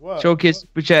Kid. What? Show Kid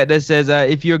super chat that says,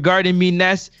 if you're guarding me,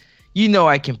 Ness, you know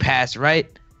I can pass, right?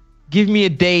 Give me a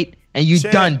date and you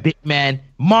done, big man.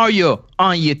 Mario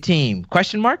on your team.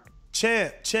 Question mark?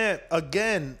 Champ,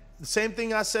 again, the same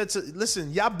thing I said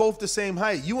listen, y'all both the same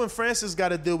height. You and Francis got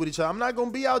to deal with each other. I'm not going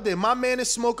to be out there. My man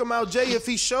is Smoke him out Jay if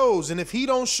he shows. And if he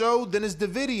don't show, then it's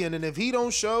Davidian. And if he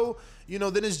don't show,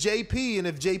 then it's JP. And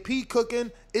if JP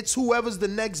cooking, it's whoever's the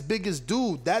next biggest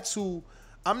dude. That's who.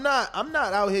 I'm not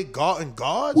out here guarding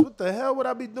guards. What the hell would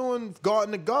I be doing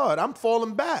guarding a guard? I'm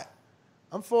falling back.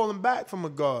 From a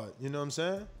guard. You know what I'm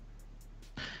saying?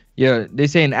 Yeah, they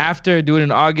saying after, do it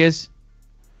in August.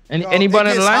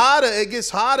 Anybody on the line? It gets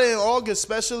hotter in August,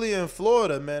 especially in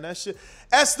Florida, man. That shit.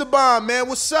 Esteban, man,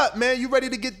 what's up, man? You ready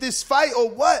to get this fight or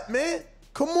what, man?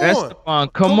 Come on. Esteban,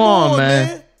 come on,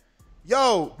 man.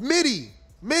 Yo, Mitty,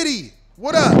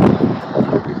 what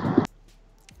up?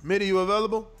 Mitty, you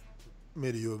available?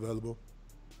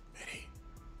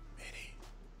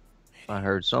 I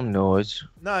heard some noise.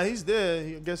 Nah, he's there.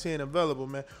 I guess he ain't available,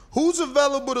 man. Who's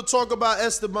available to talk about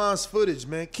Esteban's footage,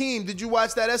 man? Keem, did you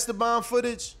watch that Esteban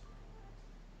footage?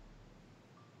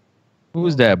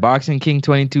 Who's that? Boxing King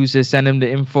 22 says send him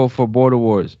the info for Border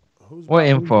Wars. What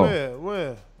info?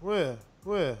 Where?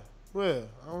 I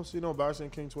don't see no Boxing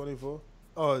King 24.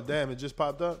 Oh, damn, it just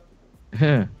popped up.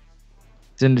 Yeah.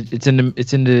 It's in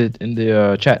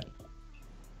the chat.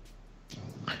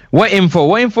 What info?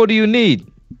 What info do you need?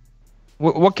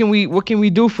 What can we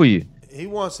do for you? He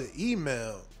wants an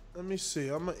email. Let me see.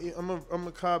 I'm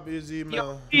a copy his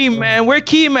email. Yo, Keem, man, where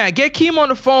Keem at? Get Keem on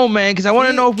the phone, man, because I want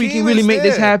to know if we can really make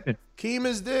this happen. Keem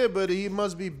is there, but he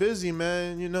must be busy,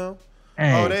 man.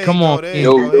 Hey, come on. There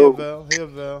you go. Here,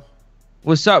 Val.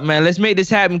 What's up, man? Let's make this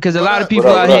happen because a lot of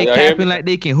people out here capping like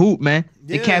they can hoop, man.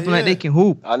 They capping like they can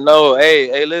hoop. I know.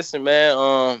 Hey, listen,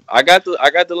 man. I got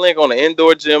the link on the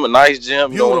indoor gym, a nice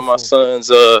gym. One of my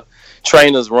son's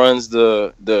trainers runs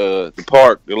the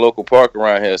park, the local park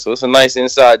around here. So it's a nice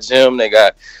inside gym. They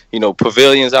got,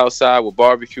 pavilions outside with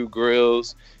barbecue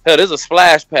grills. Hell, there's a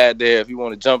splash pad there if you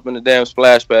want to jump in the damn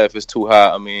splash pad if it's too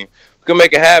hot. I mean, we can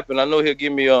make it happen. I know he'll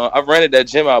give me I've rented that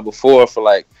gym out before for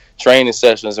like training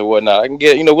sessions and whatnot. I can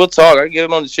get, we'll talk. I can get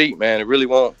it on the cheap, man. It really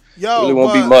won't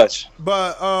be much.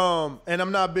 But and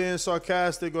I'm not being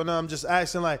sarcastic or not. I'm just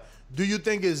asking, like, do you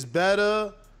think it's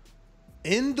better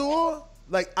indoor?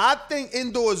 Like, I think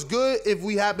indoor is good if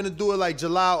we happen to do it like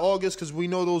July, August, because we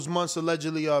know those months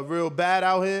allegedly are real bad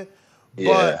out here.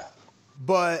 Yeah.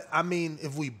 But I mean,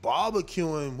 if we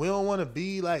barbecuing, we don't want to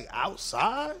be like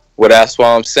outside. Well, that's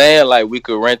why I'm saying, like, we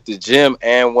could rent the gym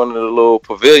and one of the little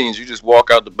pavilions. You just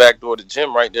walk out the back door of the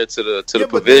gym right there to the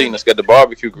pavilion that's got the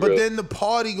barbecue grill. But then the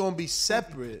party gonna be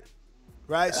separate,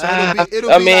 right? So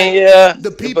it'll be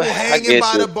the people hanging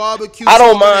by the barbecue. I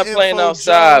don't mind playing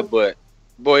outside, but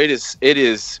boy, it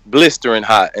is blistering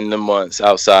hot in the months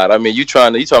outside. I mean, you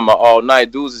talking about all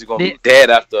night. Dudes is gonna be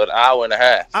dead after an hour and a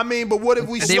half. I mean, but what if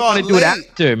we They start want to do it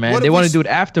after, man. They want to do it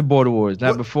after Border Wars,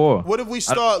 not before. What if we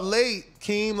start late,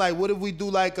 Keem? Like, what if we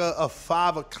do like a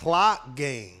 5 o'clock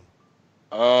game?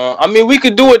 I mean, we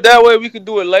could do it that way. We could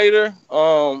do it later.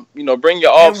 Bring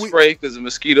your off spray because the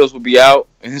mosquitoes will be out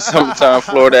in summertime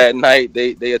Florida at night.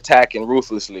 They attacking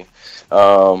ruthlessly.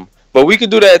 But we could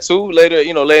do that too later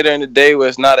in the day where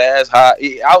it's not as hot.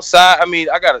 Outside, I mean,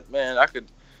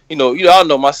 y'all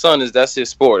know my son that's his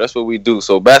sport. That's what we do.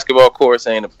 So basketball courts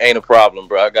ain't a problem,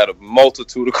 bro. I got a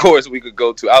multitude of courts we could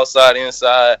go to, outside,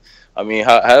 inside. I mean,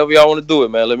 however y'all want to do it,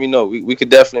 man, let me know. We could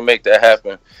definitely make that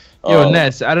happen. Yo,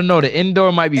 Ness, I don't know. The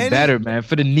indoor might be better, man,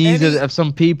 for the needs of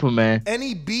some people, man.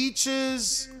 Any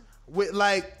beaches with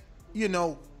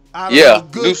New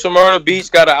Smyrna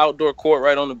Beach got an outdoor court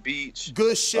right on the beach.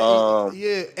 Good shit.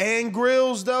 And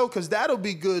grills though, because that'll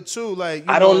be good too. Like,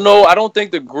 I don't know. I don't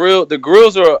think the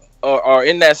grills are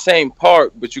in that same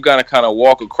park, but you gotta kind of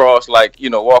walk across,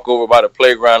 walk over by the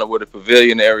playground or where the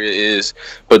pavilion area is.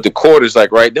 But the court is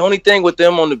like right. The only thing with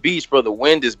them on the beach, bro, the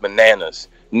wind is bananas.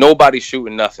 Nobody's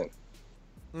shooting nothing.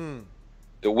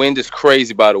 The wind is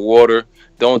crazy by the water.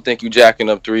 Don't think you jacking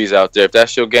up threes out there. If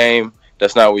that's your game,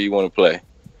 that's not where you want to play.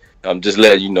 I'm just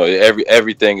letting you know.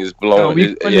 Everything is blowing.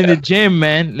 We in the gym,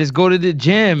 man. Let's go to the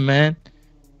gym, man.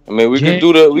 I mean, we could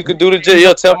do the gym.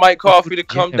 Yo, tell Mike Coffey to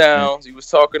come down. He was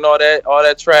talking all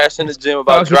that trash in the gym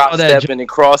about drop stepping and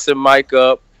crossing Mike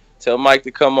up. Tell Mike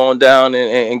to come on down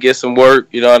and get some work.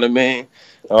 You know what I mean?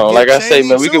 Like I say,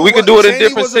 man, we could do it in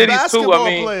different cities too. I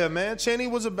mean, player, man. Cheney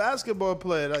was a basketball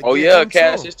player. Like, oh yeah,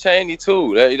 Cassius Cheney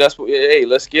too. That's what. Hey,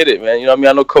 let's get it, man. You know what I mean?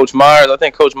 I know Coach Myers. I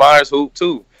think Coach Myers hoop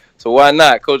too. So why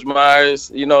not, Coach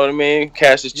Myers? You know what I mean?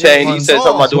 Cassius Cheney. He said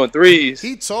something about doing threes.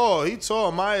 He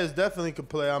tall. Myers definitely could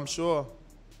play. I'm sure.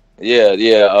 Yeah. He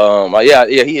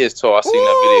is tall. I seen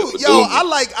that video. Yo, I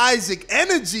like Isaac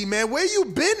energy, man. Where you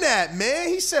been at, man?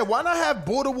 He said, why not have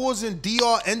Border Wars and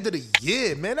DR end of the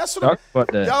year, man? That's what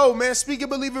Yo, man, speaker,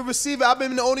 believer, receiver. I've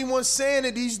been the only one saying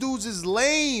that these dudes is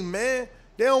lame, man.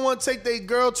 They don't want to take their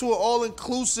girl to an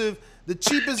all-inclusive, the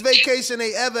cheapest vacation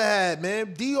they ever had,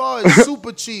 man. DR is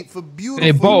super cheap for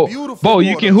beautiful, beautiful Bo,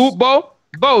 you can hoop, Bo?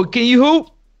 Bo, can you hoop?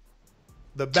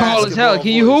 Tall as hell.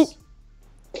 Can you hoop?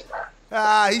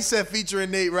 He said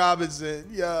featuring Nate Robinson.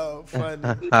 Yo,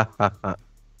 funny.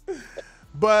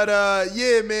 But,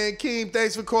 yeah, man, Keem,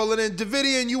 thanks for calling in.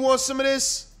 Davidian, you want some of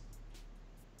this?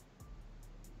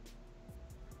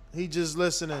 He just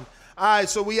listening. All right,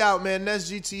 so we out, man.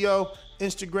 That's GTO,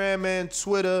 Instagram, man,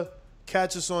 Twitter.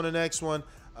 Catch us on the next one.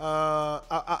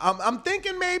 I'm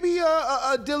thinking maybe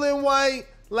a Dylan White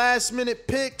last-minute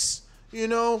picks. You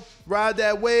know, ride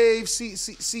that wave, see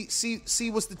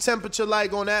what's the temperature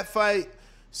like on that fight.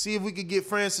 See if we could get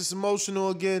Francis emotional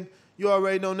again. You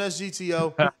already know that's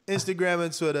GTO, Instagram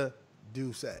and Twitter.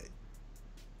 Do say.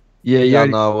 Yeah, y'all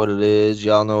know what it is.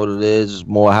 Y'all know what it is. It's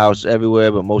Morehouse everywhere,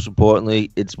 but most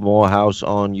importantly, it's Morehouse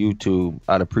on YouTube.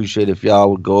 I'd appreciate if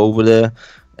y'all would go over there.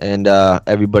 And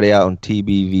everybody out on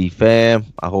TBV fam,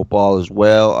 I hope all is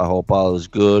well. I hope all is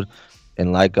good.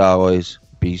 And like always,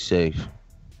 be safe.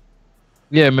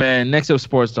 Yeah, man. Next up,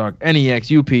 Sports Talk,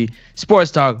 NEX, UP,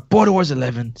 Sports Talk, Border Wars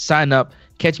 11. Sign up.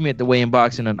 Catch me at The Way in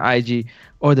Boxing on IG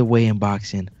or The Way in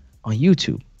Boxing on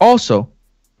YouTube. Also,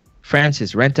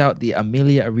 Francis, rent out the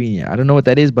Amelia Arena. I don't know what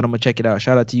that is, but I'm going to check it out.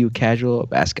 Shout out to you, Casual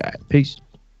Bass Guy. Peace.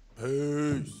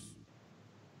 Peace.